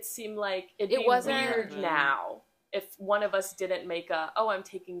made it seem like it wasn't weird now if one of us didn't make I'm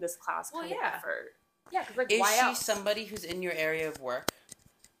taking this class kind of effort. Yeah, because like, is why she else? somebody who's in your area of work?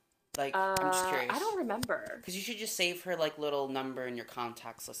 Like, I'm just curious. I don't remember. Because you should just save her, like, little number in your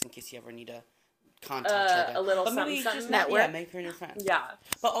contacts list in case you ever need to contact her. A little but something, just network. Yeah, make her your friend. Yeah.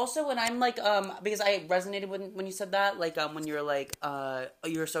 But also when I'm, like, because I resonated when you said that, like, when you're, like,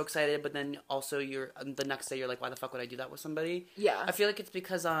 you were so excited, but then also the next day you're like, why the fuck would I do that with somebody? Yeah. I feel like it's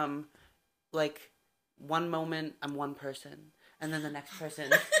because, like, one moment I'm one person. And then the next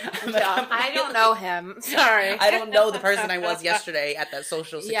person. I don't know him. Sorry. I don't know the person I was yesterday at that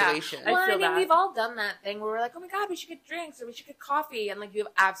social situation. Yeah. Well, I mean, we've all done that thing where we're like, oh my god, we should get drinks or we should get coffee. And like, you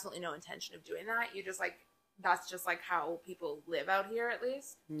have absolutely no intention of doing that. You just like, that's just like how people live out here, at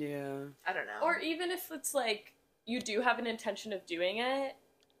least. Yeah. I don't know. Or even if it's like, you do have an intention of doing it,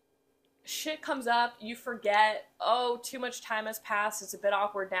 shit comes up, you forget, too much time has passed, it's a bit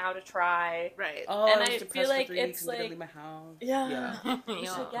awkward now to try. Right. Oh, and I feel like it's like, leave my house. Yeah. You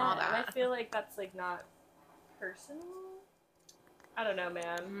forget. And I feel like that's like not personal. I don't know,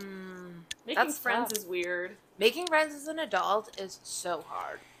 man. Making friends is weird. Making friends as an adult is so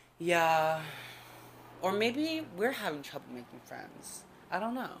hard. Yeah. Or maybe we're having trouble making friends. I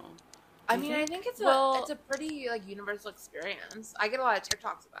don't know. I mean, I think it's a pretty, like, universal experience. I get a lot of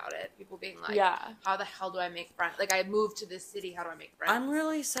TikToks about it. People being like, how the hell do I make friends? Like, I moved to this city. How do I make friends? I'm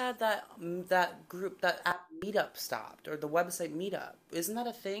really sad that that app Meetup stopped, or the website Meetup. Isn't that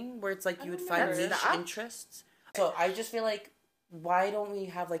a thing where it's like you would find niche interests? So I just feel like, why don't we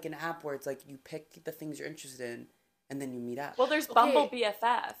have like an app where it's like you pick the things you're interested in and then you meet up? Well, there's Bumble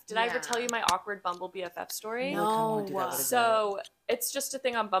BFF. Did I ever tell you my awkward Bumble BFF story? No. So it's just a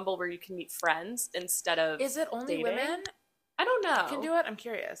thing on Bumble where you can meet friends instead of Is it only dating. women? I don't know. Can do it? I'm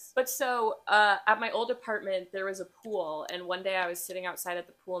curious. But so at my old apartment, there was a pool. And one day I was sitting outside at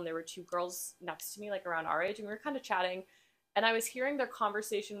the pool and there were two girls next to me, like around our age. And we were kind of chatting. And I was hearing their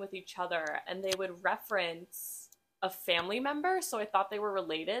conversation with each other. And they would reference a family member. So I thought they were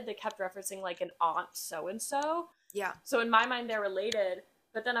related. They kept referencing like an aunt so-and-so. Yeah. So in my mind, they're related.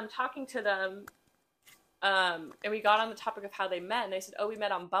 But then I'm talking to them. And we got on the topic of how they met. And they said, oh, we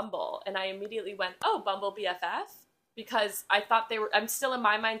met on Bumble. And I immediately went, oh, Bumble BFF? Because I thought they were, I'm still in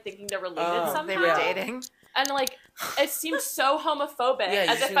my mind thinking they're related somehow. They were dating. And like, it seemed so homophobic,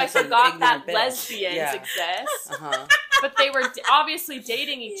 as if I like forgot that bitch. lesbians exist. But they were obviously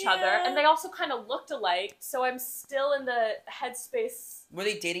dating each other, and they also kind of looked alike, so I'm still in the headspace. Were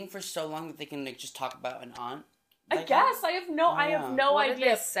they dating for so long that they can like just talk about an aunt? I guess. I have no What idea. did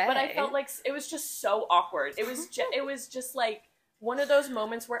they say? But I felt like it was just so awkward. It was just like one of those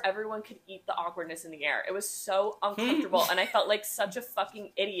moments where everyone could eat the awkwardness in the air. It was so uncomfortable, and I felt like such a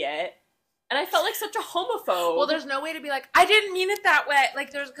fucking idiot. And I felt like such a homophobe. Well, there's no way to be like, I didn't mean it that way.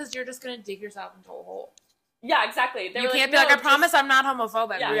 Like, because you're just going to dig yourself into a hole. Yeah, exactly. You can't be like, I promise I'm not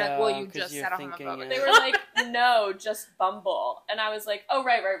homophobic. Yeah. You're like, well, you just said I'm homophobic. They were like, no, just Bumble. And I was like, oh,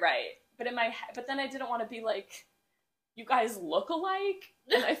 right. But but then I didn't want to be like, you guys look alike?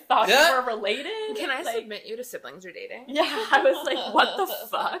 And I thought you were related? Can I submit you to siblings you're dating? Yeah, I was like, what the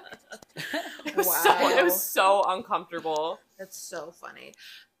fuck? It was so uncomfortable. That's so funny.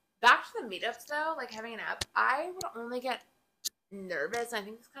 Back to the meetups, though, like, having an app, I would only get nervous, and I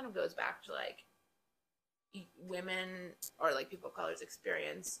think this kind of goes back to, like, women or, like, people of color's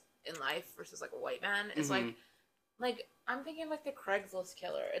experience in life versus, like, a white man. It's, like, I'm thinking, like, the Craigslist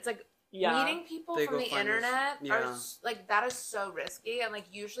killer. It's, like, meeting people from the internet are, like, that is so risky, and, like,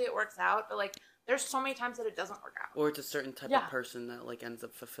 usually it works out, but, like, there's so many times that it doesn't work out. Or it's a certain type of person that, like, ends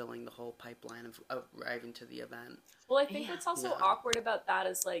up fulfilling the whole pipeline of arriving to the event. Well, I think what's also awkward about that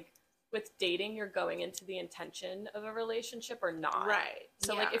is, like, with dating, you're going into the intention of a relationship or not. Right.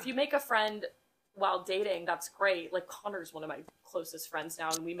 So, like, if you make a friend while dating, that's great. Like, Connor's one of my closest friends now,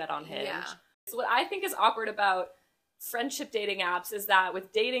 and we met on Hinge. Yeah. So what I think is awkward about friendship dating apps is that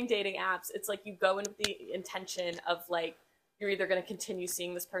with dating apps, it's like you go in with the intention of, like, you're either going to continue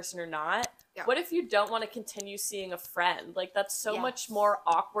seeing this person or not. Yeah. What if you don't want to continue seeing a friend? Like, that's so much more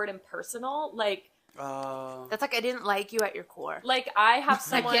awkward and personal. Like, that's like, I didn't like you at your core. Like, I have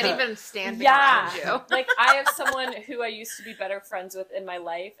someone... I can't even stand being around you. Like, I have someone who I used to be better friends with in my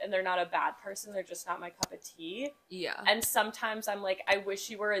life, and they're not a bad person. They're just not my cup of tea. Yeah. And sometimes I'm like, I wish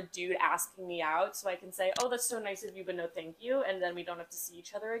you were a dude asking me out so I can say, oh, that's so nice of you, but no thank you. And then we don't have to see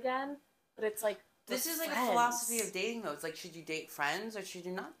each other again. But it's like... This is like a philosophy of dating, though. It's like, should you date friends or should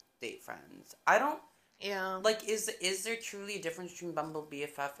you not date friends? I don't... Yeah. Like, is there truly a difference between Bumble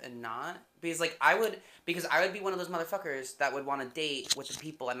BFF and not? Because, like, I would be one of those motherfuckers that would want to date with the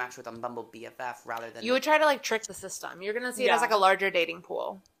people I match with on Bumble BFF rather than... You would try to, like, trick the system. You're going to see it as, like, a larger dating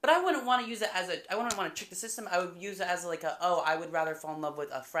pool. But I wouldn't want to use it as I wouldn't want to trick the system. I would use it as, like, I would rather fall in love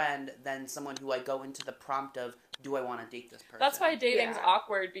with a friend than someone who I go into the prompt of, do I want to date this person? That's why dating's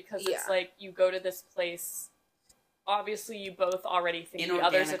awkward, because it's like, you go to this place... Obviously, you both already think the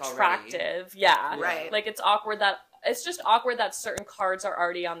other's attractive. Already. Yeah. Right. Like, it's just awkward that certain cards are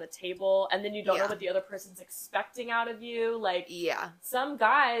already on the table, and then you don't know what the other person's expecting out of you. Like, some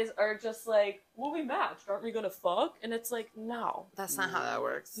guys are just like, well, we matched. Aren't we going to fuck? And it's like, no. That's not how that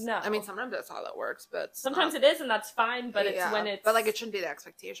works. No. I mean, sometimes that's how that works, but... Sometimes it is, and that's fine, but it's when it's... But, like, it shouldn't be the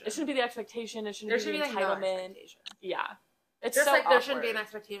expectation. It shouldn't be the expectation. It shouldn't be the entitlement. No expectation. Yeah. It's just so like, awkward. there shouldn't be an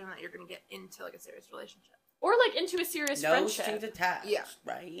expectation that you're going to get into, like, a serious relationship. Or, like, into a serious friendship. No strings attached,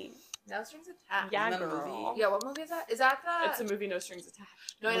 right? No strings attached. Yeah, girl. Movie? Yeah, what movie is that? Is that the... It's a movie, No Strings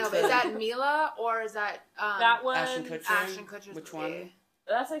Attached. No, I know, but is that Mila, or is that... that one... Ashton Kutcher? Which one?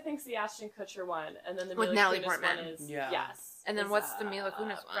 That's, I think, the Ashton Kutcher one. And then the Mila Kunis one is... Yes. And then what's the Mila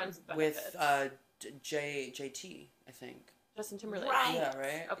Kunis one? Friends with JT, I think. Justin Timberlake. Right. Yeah,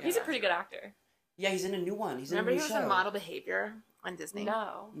 right? Okay. He's a pretty good actor. Yeah, he's in a new one. Remember in a new show. He was in Model Behavior on Disney? No.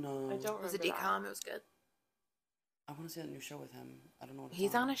 I don't remember. It was a decom. It was good. I want to see that new show with him. I don't know what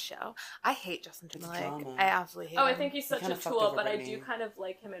he's on a show. I hate Justin Timberlake. I absolutely hate him. I think he's such a tool, but I do kind of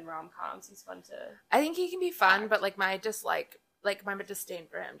like him in rom-coms. He's fun to... I think he can be fun, but, like, my dislike like my disdain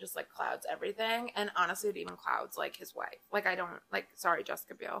for him just like clouds everything, and honestly it even clouds like his wife. Like I don't like, sorry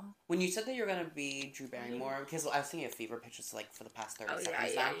Jessica Biel. When you said that you're gonna be Drew Barrymore, because I was seeing a fever pictures like for the past 30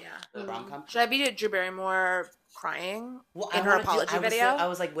 seconds now. The rom-com. Should I be Drew Barrymore crying in her apology video? I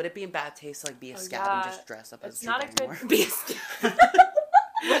was like, would it be in bad taste to like be a scab and just dress up as Drew Barrymore? Be a scab.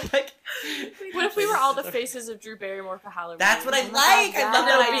 Like, what if we were all the faces of Drew Barrymore for Halloween? That's what I like. I love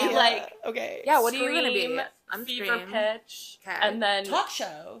that idea. Like, okay. Yeah, what are you gonna be? I'm Fever Pitch, and then talk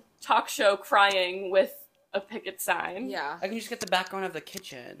show crying with a picket sign. Yeah, I can just get the background of the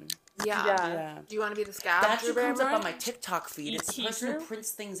kitchen. Yeah. Do you want to be the scab? That actually comes up on my TikTok feed. It's the person who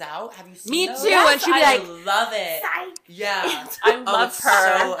prints things out. Have you seen Me those? too. Yes, and she'd be like, I love it. Psych. Yeah, I love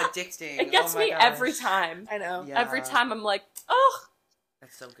her. So addicting. It gets me every time. I know. Yeah. Every time I'm like, oh.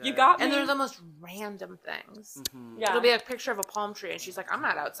 That's so good. You got me. And they're the most random things. Mm-hmm. Yeah. It'll be a picture of a palm tree, and she's like, I'm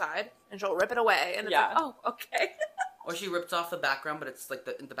not outside. And she'll rip it away. And it's like, oh, okay. Or she rips off the background, but it's like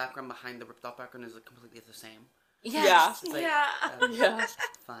the background behind the ripped off background is like completely the same. Yeah. Like, yeah.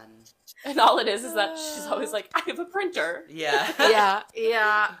 Fun. And all it is that she's always like, I have a printer. Yeah.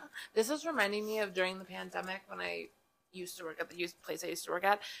 Yeah. This is reminding me of during the pandemic when I used to work at the place I used to work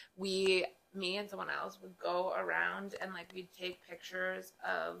at. Me and someone else would go around and like we'd take pictures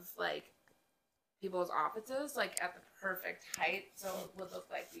of like people's offices like at the perfect height, so it would look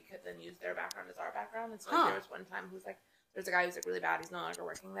like we could then use their background as our background. And so like, there was one time there's a guy who's like really bad, he's no longer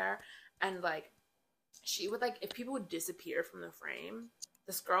working there, and like she would like, if people would disappear from the frame,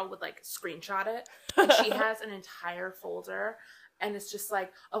 this girl would like screenshot it, and she has an entire folder, and it's just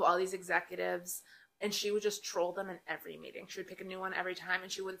like of all these executives. And she would just troll them in every meeting. She would pick a new one every time,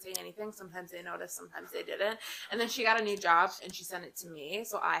 and she wouldn't say anything. Sometimes they noticed, sometimes they didn't. And then she got a new job, and she sent it to me,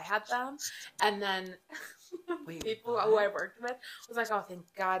 so I had them. And then people who I worked with was like, oh, thank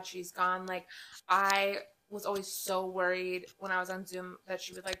God she's gone. Like, I was always so worried when I was on Zoom that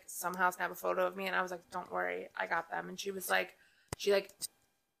she would, like, somehow snap a photo of me. And I was like, don't worry, I got them. And she was like,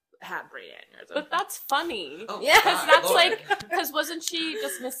 had brain aneurysm. But that's funny. Oh, yeah, because that's Lord. Like, because wasn't she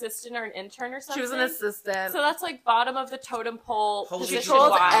just an assistant or an intern or something? She was an assistant. So that's like bottom of the totem pole. She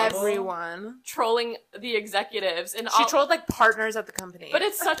trolled everyone. Trolling the executives. And she trolled like partners at the company. But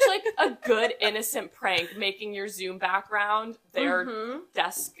it's such like a good innocent prank, making your Zoom background their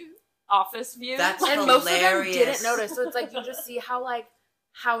desk office view. That's and hilarious. Most of them didn't notice. So it's like you just see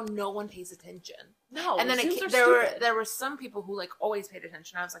how no one pays attention. No, and then there were some people who like always paid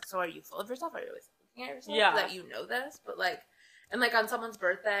attention. I was like, so are you full of yourself? Are you always looking at yourself? Yeah, that you know this, but like, and like on someone's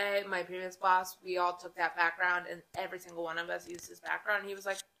birthday, my previous boss, we all took that background, and every single one of us used his background. And he was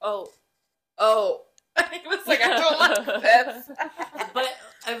like, oh, he was like, I don't like this. But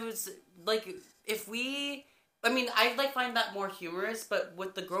I was like, I like find that more humorous, but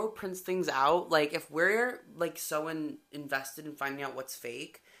with the girl prints things out, like if we're like so invested in finding out what's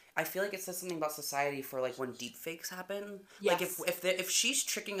fake, I feel like it says something about society for like when deep fakes happen. Yes. Like if she's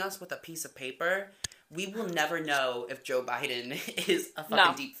tricking us with a piece of paper, we will never know if Joe Biden is a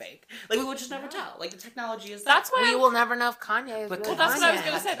fucking deep fake. Like we will just never tell. Like the technology is. That's why we will never know if Kanye is. Well, that's what I was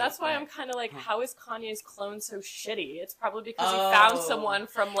gonna say. That's why I'm kind of like, how is Kanye's clone so shitty? It's probably because he found someone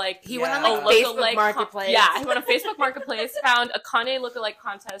from like he went on like Facebook Marketplace. He went on Facebook Marketplace, found a Kanye lookalike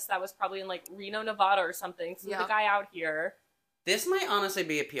contest that was probably in like Reno, Nevada or something. Flew the guy out here. This might honestly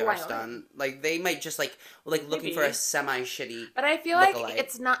be a PR stunt. Like they might just like looking for a semi-shitty. But I feel like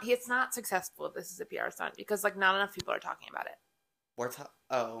it's not successful if this is a PR stunt because like not enough people are talking about it.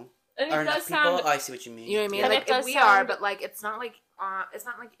 And it does sound. Oh, I see what you mean. You know what I mean? And like we are, but like it's not like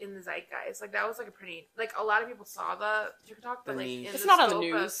in the zeitgeist. Like that was like a pretty like a lot of people saw the TikTok, but like it's not on the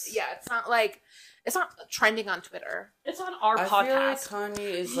news. It's not trending on Twitter. It's on our podcast. I feel like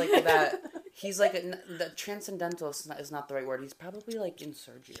Kanye is like that. He's like the transcendental is not the right word. He's probably like in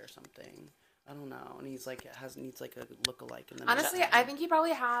surgery or something. I don't know. And he's like needs like a lookalike. And then honestly, I think he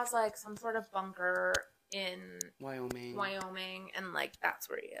probably has like some sort of bunker in Wyoming, and like that's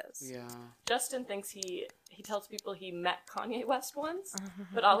where he is. Yeah. Justin thinks he tells people he met Kanye West once,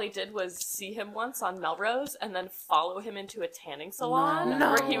 but all he did was see him once on Melrose and then follow him into a tanning salon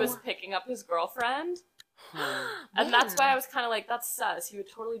where he was picking up his girlfriend. And that's why I was kind of like, that's sus. He would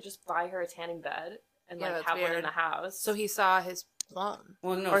totally just buy her a tanning bed and like have one in the house. So he saw his clone.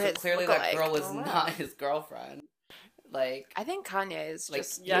 Well, no, so clearly that girl was not his girlfriend. Like, I think Kanye is like,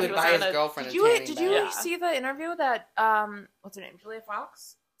 just he would buy his girlfriend. Did you see the interview that what's her name, Julia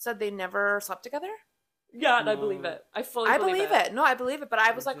Fox said they never slept together? Yeah, and I believe it. I believe it. No, I believe it. But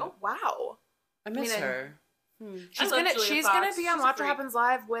I was like, oh wow, I miss her. She's gonna be on Watch What Happens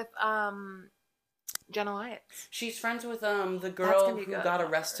Live with Jenna Wyatt. She's friends with the girl who got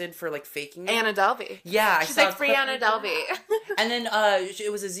arrested for like faking it. Anna Delvey. Yeah, she's like free Anna Delvey. And then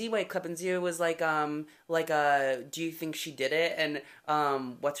it was a Z-Way clip, and Z-Way was like do you think she did it? And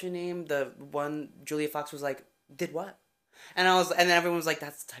what's her name? The one Julia Fox was like, did what? And then everyone was like,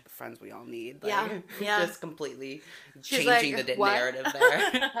 that's the type of friends we all need. Like, yeah. Just completely she's changing like, the what? narrative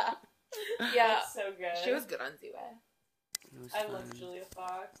there. Yeah, that's so good. She was good on Z-Way. I love Julia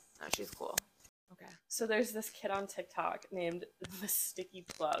Fox. Oh, she's cool. Okay. So there's this kid on TikTok named the Sticky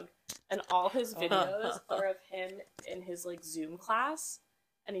Plug, and all his videos are of him in his like Zoom class,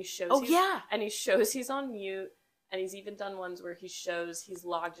 and he shows. And he shows he's on mute, and he's even done ones where he shows he's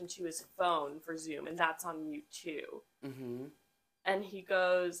logged into his phone for Zoom, and that's on mute too. Mm-hmm. And he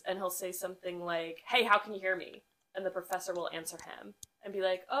goes and he'll say something like, "Hey, how can you hear me?" And the professor will answer him and be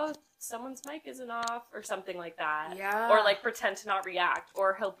like, "Oh, someone's mic isn't off," or something like that. Yeah. Or like pretend to not react,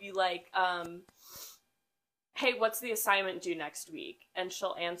 or he'll be like, "Hey, what's the assignment due next week?" And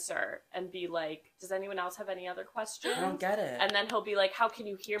she'll answer and be like, "Does anyone else have any other questions?" I don't get it. And then he'll be like, "How can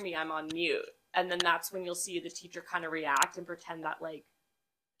you hear me? I'm on mute." And then that's when you'll see the teacher kind of react and pretend that like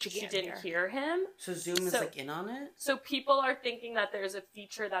she didn't hear him. So Zoom is like in on it? So people are thinking that there's a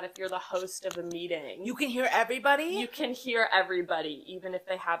feature that if you're the host of a meeting, you can hear everybody? You can hear everybody, even if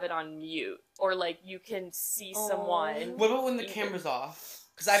they have it on mute. Or like you can see someone. What about when the camera's off?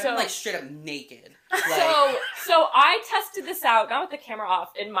 Because I've been like straight up naked. Like... So I tested this out, not with the camera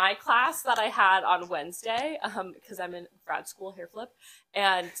off, in my class that I had on Wednesday, because I'm in grad school hair flip,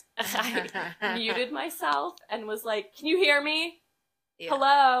 and I muted myself and was like, "Can you hear me? Yeah.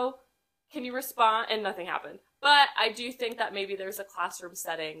 Hello? Can you respond?" And nothing happened. But I do think that maybe there's a classroom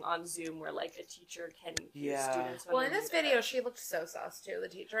setting on Zoom where like a teacher can hear students. Well, in this video, she looked so sus too. The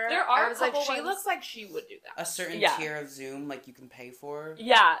teacher. There are. I was like, she looks like she would do that. A certain tier of Zoom, like you can pay for.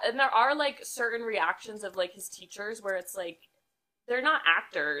 Yeah, and there are like certain reactions of like his teachers where it's like they're not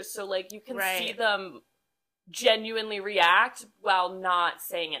actors, so like you can see them genuinely react while not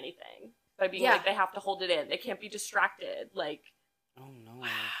saying anything by being like they have to hold it in. They can't be distracted. Like. Oh no! Wow.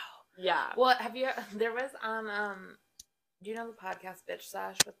 Yeah. Well, there was on do you know the podcast Bitch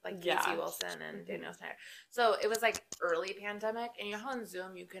Sash with like Casey Wilson and Danielle Snyder? So it was like early pandemic, and you know how on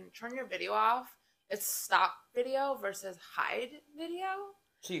Zoom you can turn your video off. It's stop video versus hide video.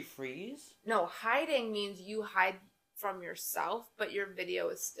 So you freeze? No, hiding means you hide from yourself, but your video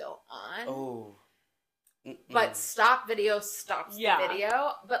is still on. Oh. Mm-mm. But stop video stops the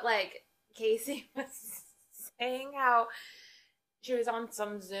video. But like Casey was saying how she was on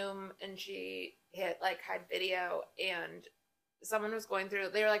some Zoom and she hit like hide video and someone was going through,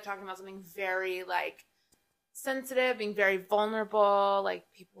 they were like talking about something very like sensitive, being very vulnerable. Like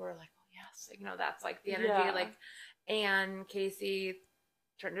people were like, "Oh yes," like, you know, that's like the energy. Like, and Casey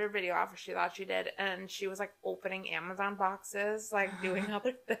turned her video off, or she thought she did, and she was like opening Amazon boxes, like doing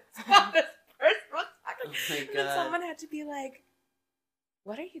other things. This person was talking, oh my God. And someone had to be like,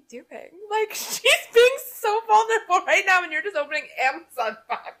 "What are you doing? Like, she's being so vulnerable right now, and you're just opening Amazon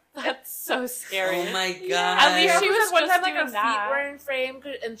boxes." That's so scary. Oh my God. At least she was one time, like, her that. feet were in frame,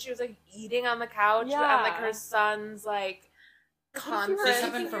 and she was like eating on the couch, and like her son's like conference. This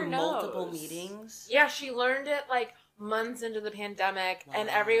happened for multiple meetings. Yeah, she learned it like months into the pandemic, and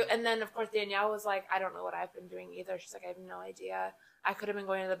then of course Danielle was like, "I don't know what I've been doing either." She's like, "I have no idea. I could have been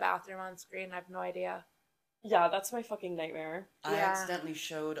going to the bathroom on screen. I have no idea." Yeah, that's my fucking nightmare. I accidentally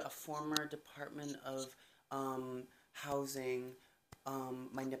showed a former Department of Housing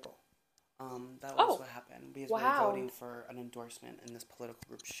my nipple. That was what happened because we were voting for an endorsement in this political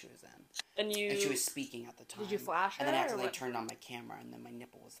group she was in. And she was speaking at the time. Did you flash her? And then I accidentally turned on my camera, and then my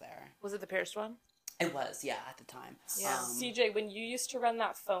nipple was there. Was it the pierced one? It was, yeah, at the time. Yeah. CJ, when you used to run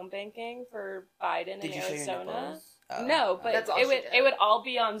that phone banking for Biden in Arizona, no, but it would all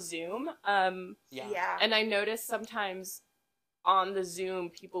be on Zoom. Yeah. And I noticed sometimes on the Zoom,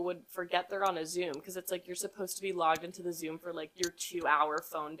 people would forget they're on a Zoom because it's like you're supposed to be logged into the Zoom for like your 2-hour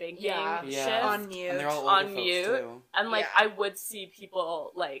phone banking shift on mute, and they're all on mute, too. And like I would see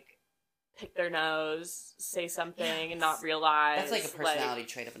people like pick their nose, say something, and not realize. That's like a personality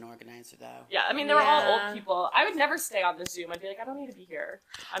trait of an organizer, though. Yeah, I mean, they were all old people. I would never stay on the Zoom. I'd be like, I don't need to be here.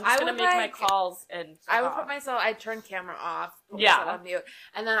 I'm just going to make my calls and I would put myself, I'd turn camera off, put myself on mute,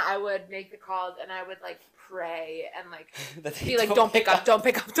 and then I would make the calls, and I would, like, pray, and, like, be like, don't pick up, don't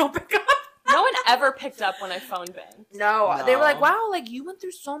pick up, don't pick up. No one ever picked up when I phone banged. No, they were like, wow, like, you went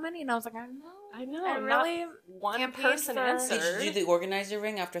through so many, and I was like, I know. I really one person answered. Did you do the organizer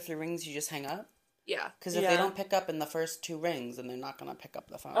ring? After 3 rings, you just hang up? Yeah. Because if they don't pick up in the first 2 rings, then they're not going to pick up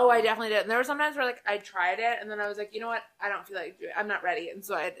the phone. Oh, I definitely did. And there were sometimes where, like, I tried it, and then I was like, you know what? I don't feel like doing it. I'm not ready. And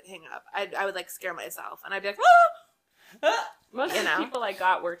so I'd hang up. I would, like, scare myself. And I'd be like, ah! Most of the people I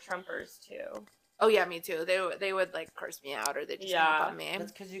got were Trumpers, too. Oh, yeah, me too. They would, like, curse me out, or they'd just hang up on me.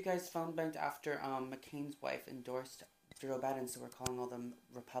 That's because you guys phone banked after McCain's wife endorsed Joe Biden, so we're calling all them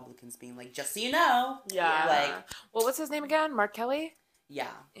Republicans being like, just so you know. Yeah. Like, well, what's his name again? Mark Kelly? Yeah.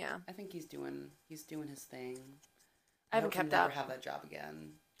 Yeah. I think he's doing his thing. I haven't kept up. Never have that job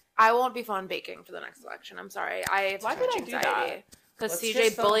again. I won't be phone baking for the next election. I'm sorry. Why did I do that? Because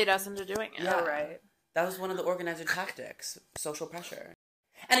CJ bullied us into doing it. Yeah, right. That was one of the organizer tactics, social pressure.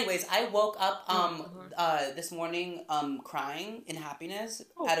 Anyways, I woke up this morning crying in happiness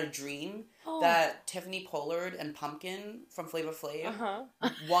at a dream that Tiffany Pollard and Pumpkin from Flavor Flav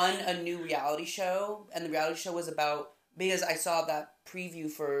won a new reality show, and the reality show was about, because I saw that preview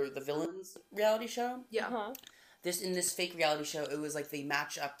for the Villains reality show. Yeah. In this fake reality show, it was like they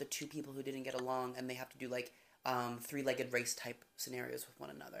match up the 2 people who didn't get along, and they have to do like 3-legged race type scenarios with one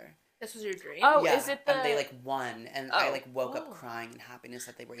another. This was your dream? Oh, yeah. Is it the... And they, like, won, and I, like, woke up crying in happiness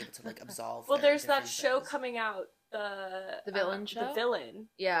that they were able to, like, absolve Well, there's that show coming out, the Villain show? The Villain.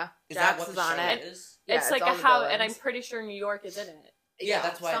 Yeah. Is that what the show is? Yeah, it's like a how, and I'm pretty sure New York is in it. Yeah,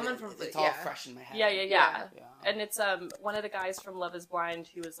 that's why it's all fresh in my head. Yeah. And it's one of the guys from Love is Blind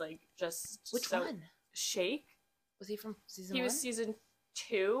who was, like, just... Which one? Shake. Was he from season 1? He was season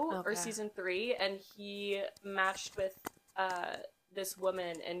 2 or season 3, and he matched with this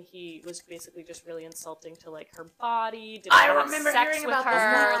woman, and he was basically just really insulting to, like, her body. I remember sex hearing with about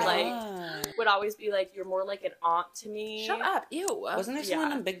her. this. Like, would always be like, "You're more like an aunt to me." Shut up! Ew. Wasn't there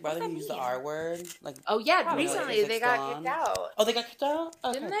someone in Big Brother who used the R word? Like, oh yeah, probably, recently they got kicked out. Oh, they got kicked out?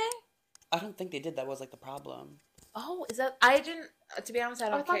 Okay. Didn't they? I don't think they did. That was like the problem. Oh, is that? I didn't. To be honest,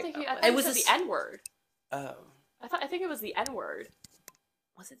 I don't. I thought it was the N word. Oh. I think it was the N word.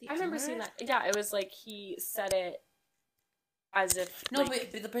 Was it the? I remember seeing that. Yeah, it was like he said it as if. No,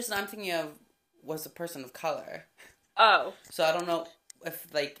 but the person I'm thinking of was a person of color. Oh. So I don't know if,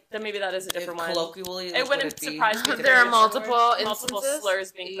 like... Then maybe that is a different one. Colloquially, it wouldn't surprise me. There are multiple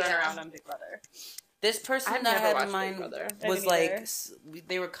slurs being thrown around on Big Brother. This person that I had in mind was like,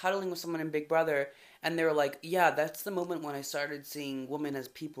 they were cuddling with someone in Big Brother, and they were like, yeah, that's the moment when I started seeing women as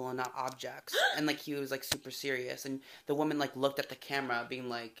people and not objects. And, like, he was, like, super serious. And the woman, like, looked at the camera being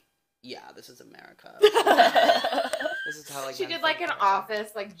like, yeah, this is America. This is how, like, she did, like, an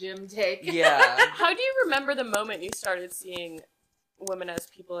Office, like, gym take. Yeah. How do you remember the moment you started seeing women as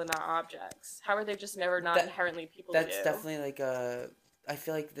people and not objects? How are they just never not inherently people to do? That's definitely, like, I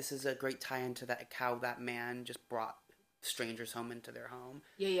feel like this is a great tie-in to how that man just brought strangers home into their home.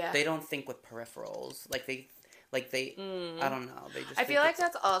 Yeah. They don't think with peripherals. I don't know. They just. I feel like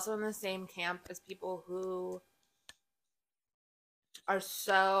that's also in the same camp as people who are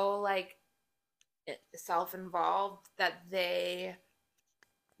so, like, self-involved that they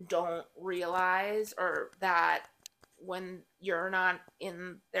don't realize, or that when you're not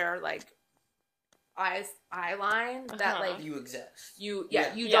in their, like, eye line, that, like, you exist. You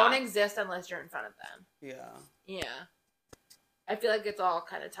don't exist unless you're in front of them. Yeah. I feel like it's all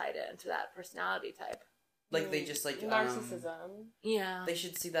kind of tied into that personality type. Like, they just, like... narcissism. Yeah. They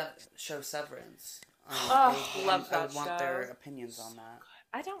should see that show Severance. Love that I would want their opinions on that.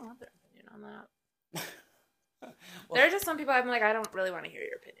 I don't want their opinion on that. Well, there are just some people I'm like, I don't really want to hear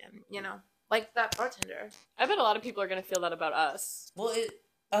your opinion, you know? Like that bartender. I bet a lot of people are going to feel that about us. Well,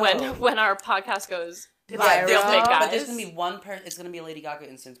 when our podcast goes viral. But there's going to be one person, it's going to be a Lady Gaga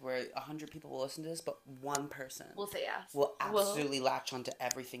instance where 100 people will listen to this, but one person will say yes. Will absolutely latch onto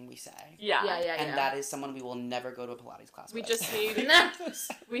everything we say. Yeah. And that is someone we will never go to a Pilates class with.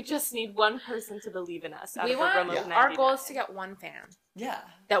 We just need one person to believe in us. Our goal is to get one fan. Yeah.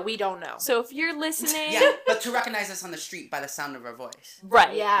 That we don't know. So if you're listening... Yeah, but to recognize us on the street by the sound of our voice.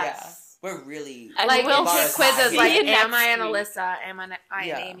 Right. Yes. Yeah. We're really... Like, we'll take quizzes like, am I an Alyssa? Am I an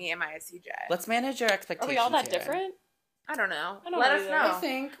Amy? Am I a CJ? Let's manage our expectations. Are we all that different? I don't know. Let us know. I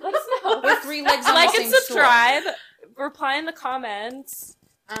think. Let us know. We're 3 legs on the same and subscribe. Reply in the comments.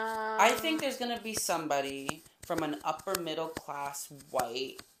 I think there's going to be somebody from an upper middle class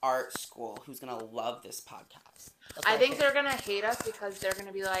white art school who's going to love this podcast. I think they're going to hate us because they're going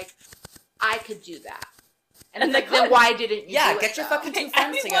to be like, I could do that. And it's like, then why didn't you do it? Yeah, get your fucking 2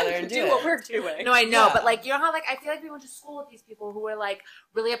 friends together and do what we're doing. No, I know, but, like, you know how, like, I feel like we went to school with these people who were, like,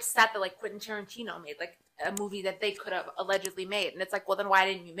 really upset that, like, Quentin Tarantino made, like, a movie that they could have allegedly made. And it's like, well, then why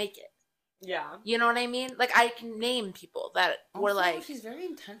didn't you make it? Yeah. You know what I mean? Like, I can name people that were, like... He's very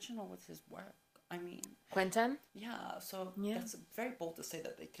intentional with his work. I mean, Quentin. Yeah, so that's very bold to say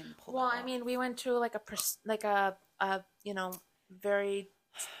that they can pull. Well, that off. I mean, we went to like a very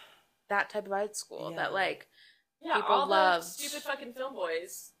that type of art school that like people all loved. The stupid fucking film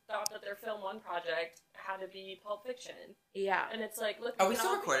boys thought that their film one project had to be Pulp Fiction. Yeah, and it's like, look. Are we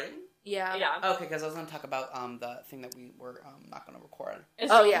still recording? Yeah. Okay, because I was going to talk about the thing that we were not going to record.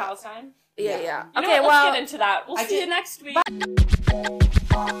 Israel Palestine. Yeah. Okay, let's get into that. We'll see you next week.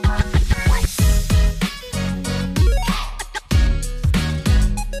 Bye.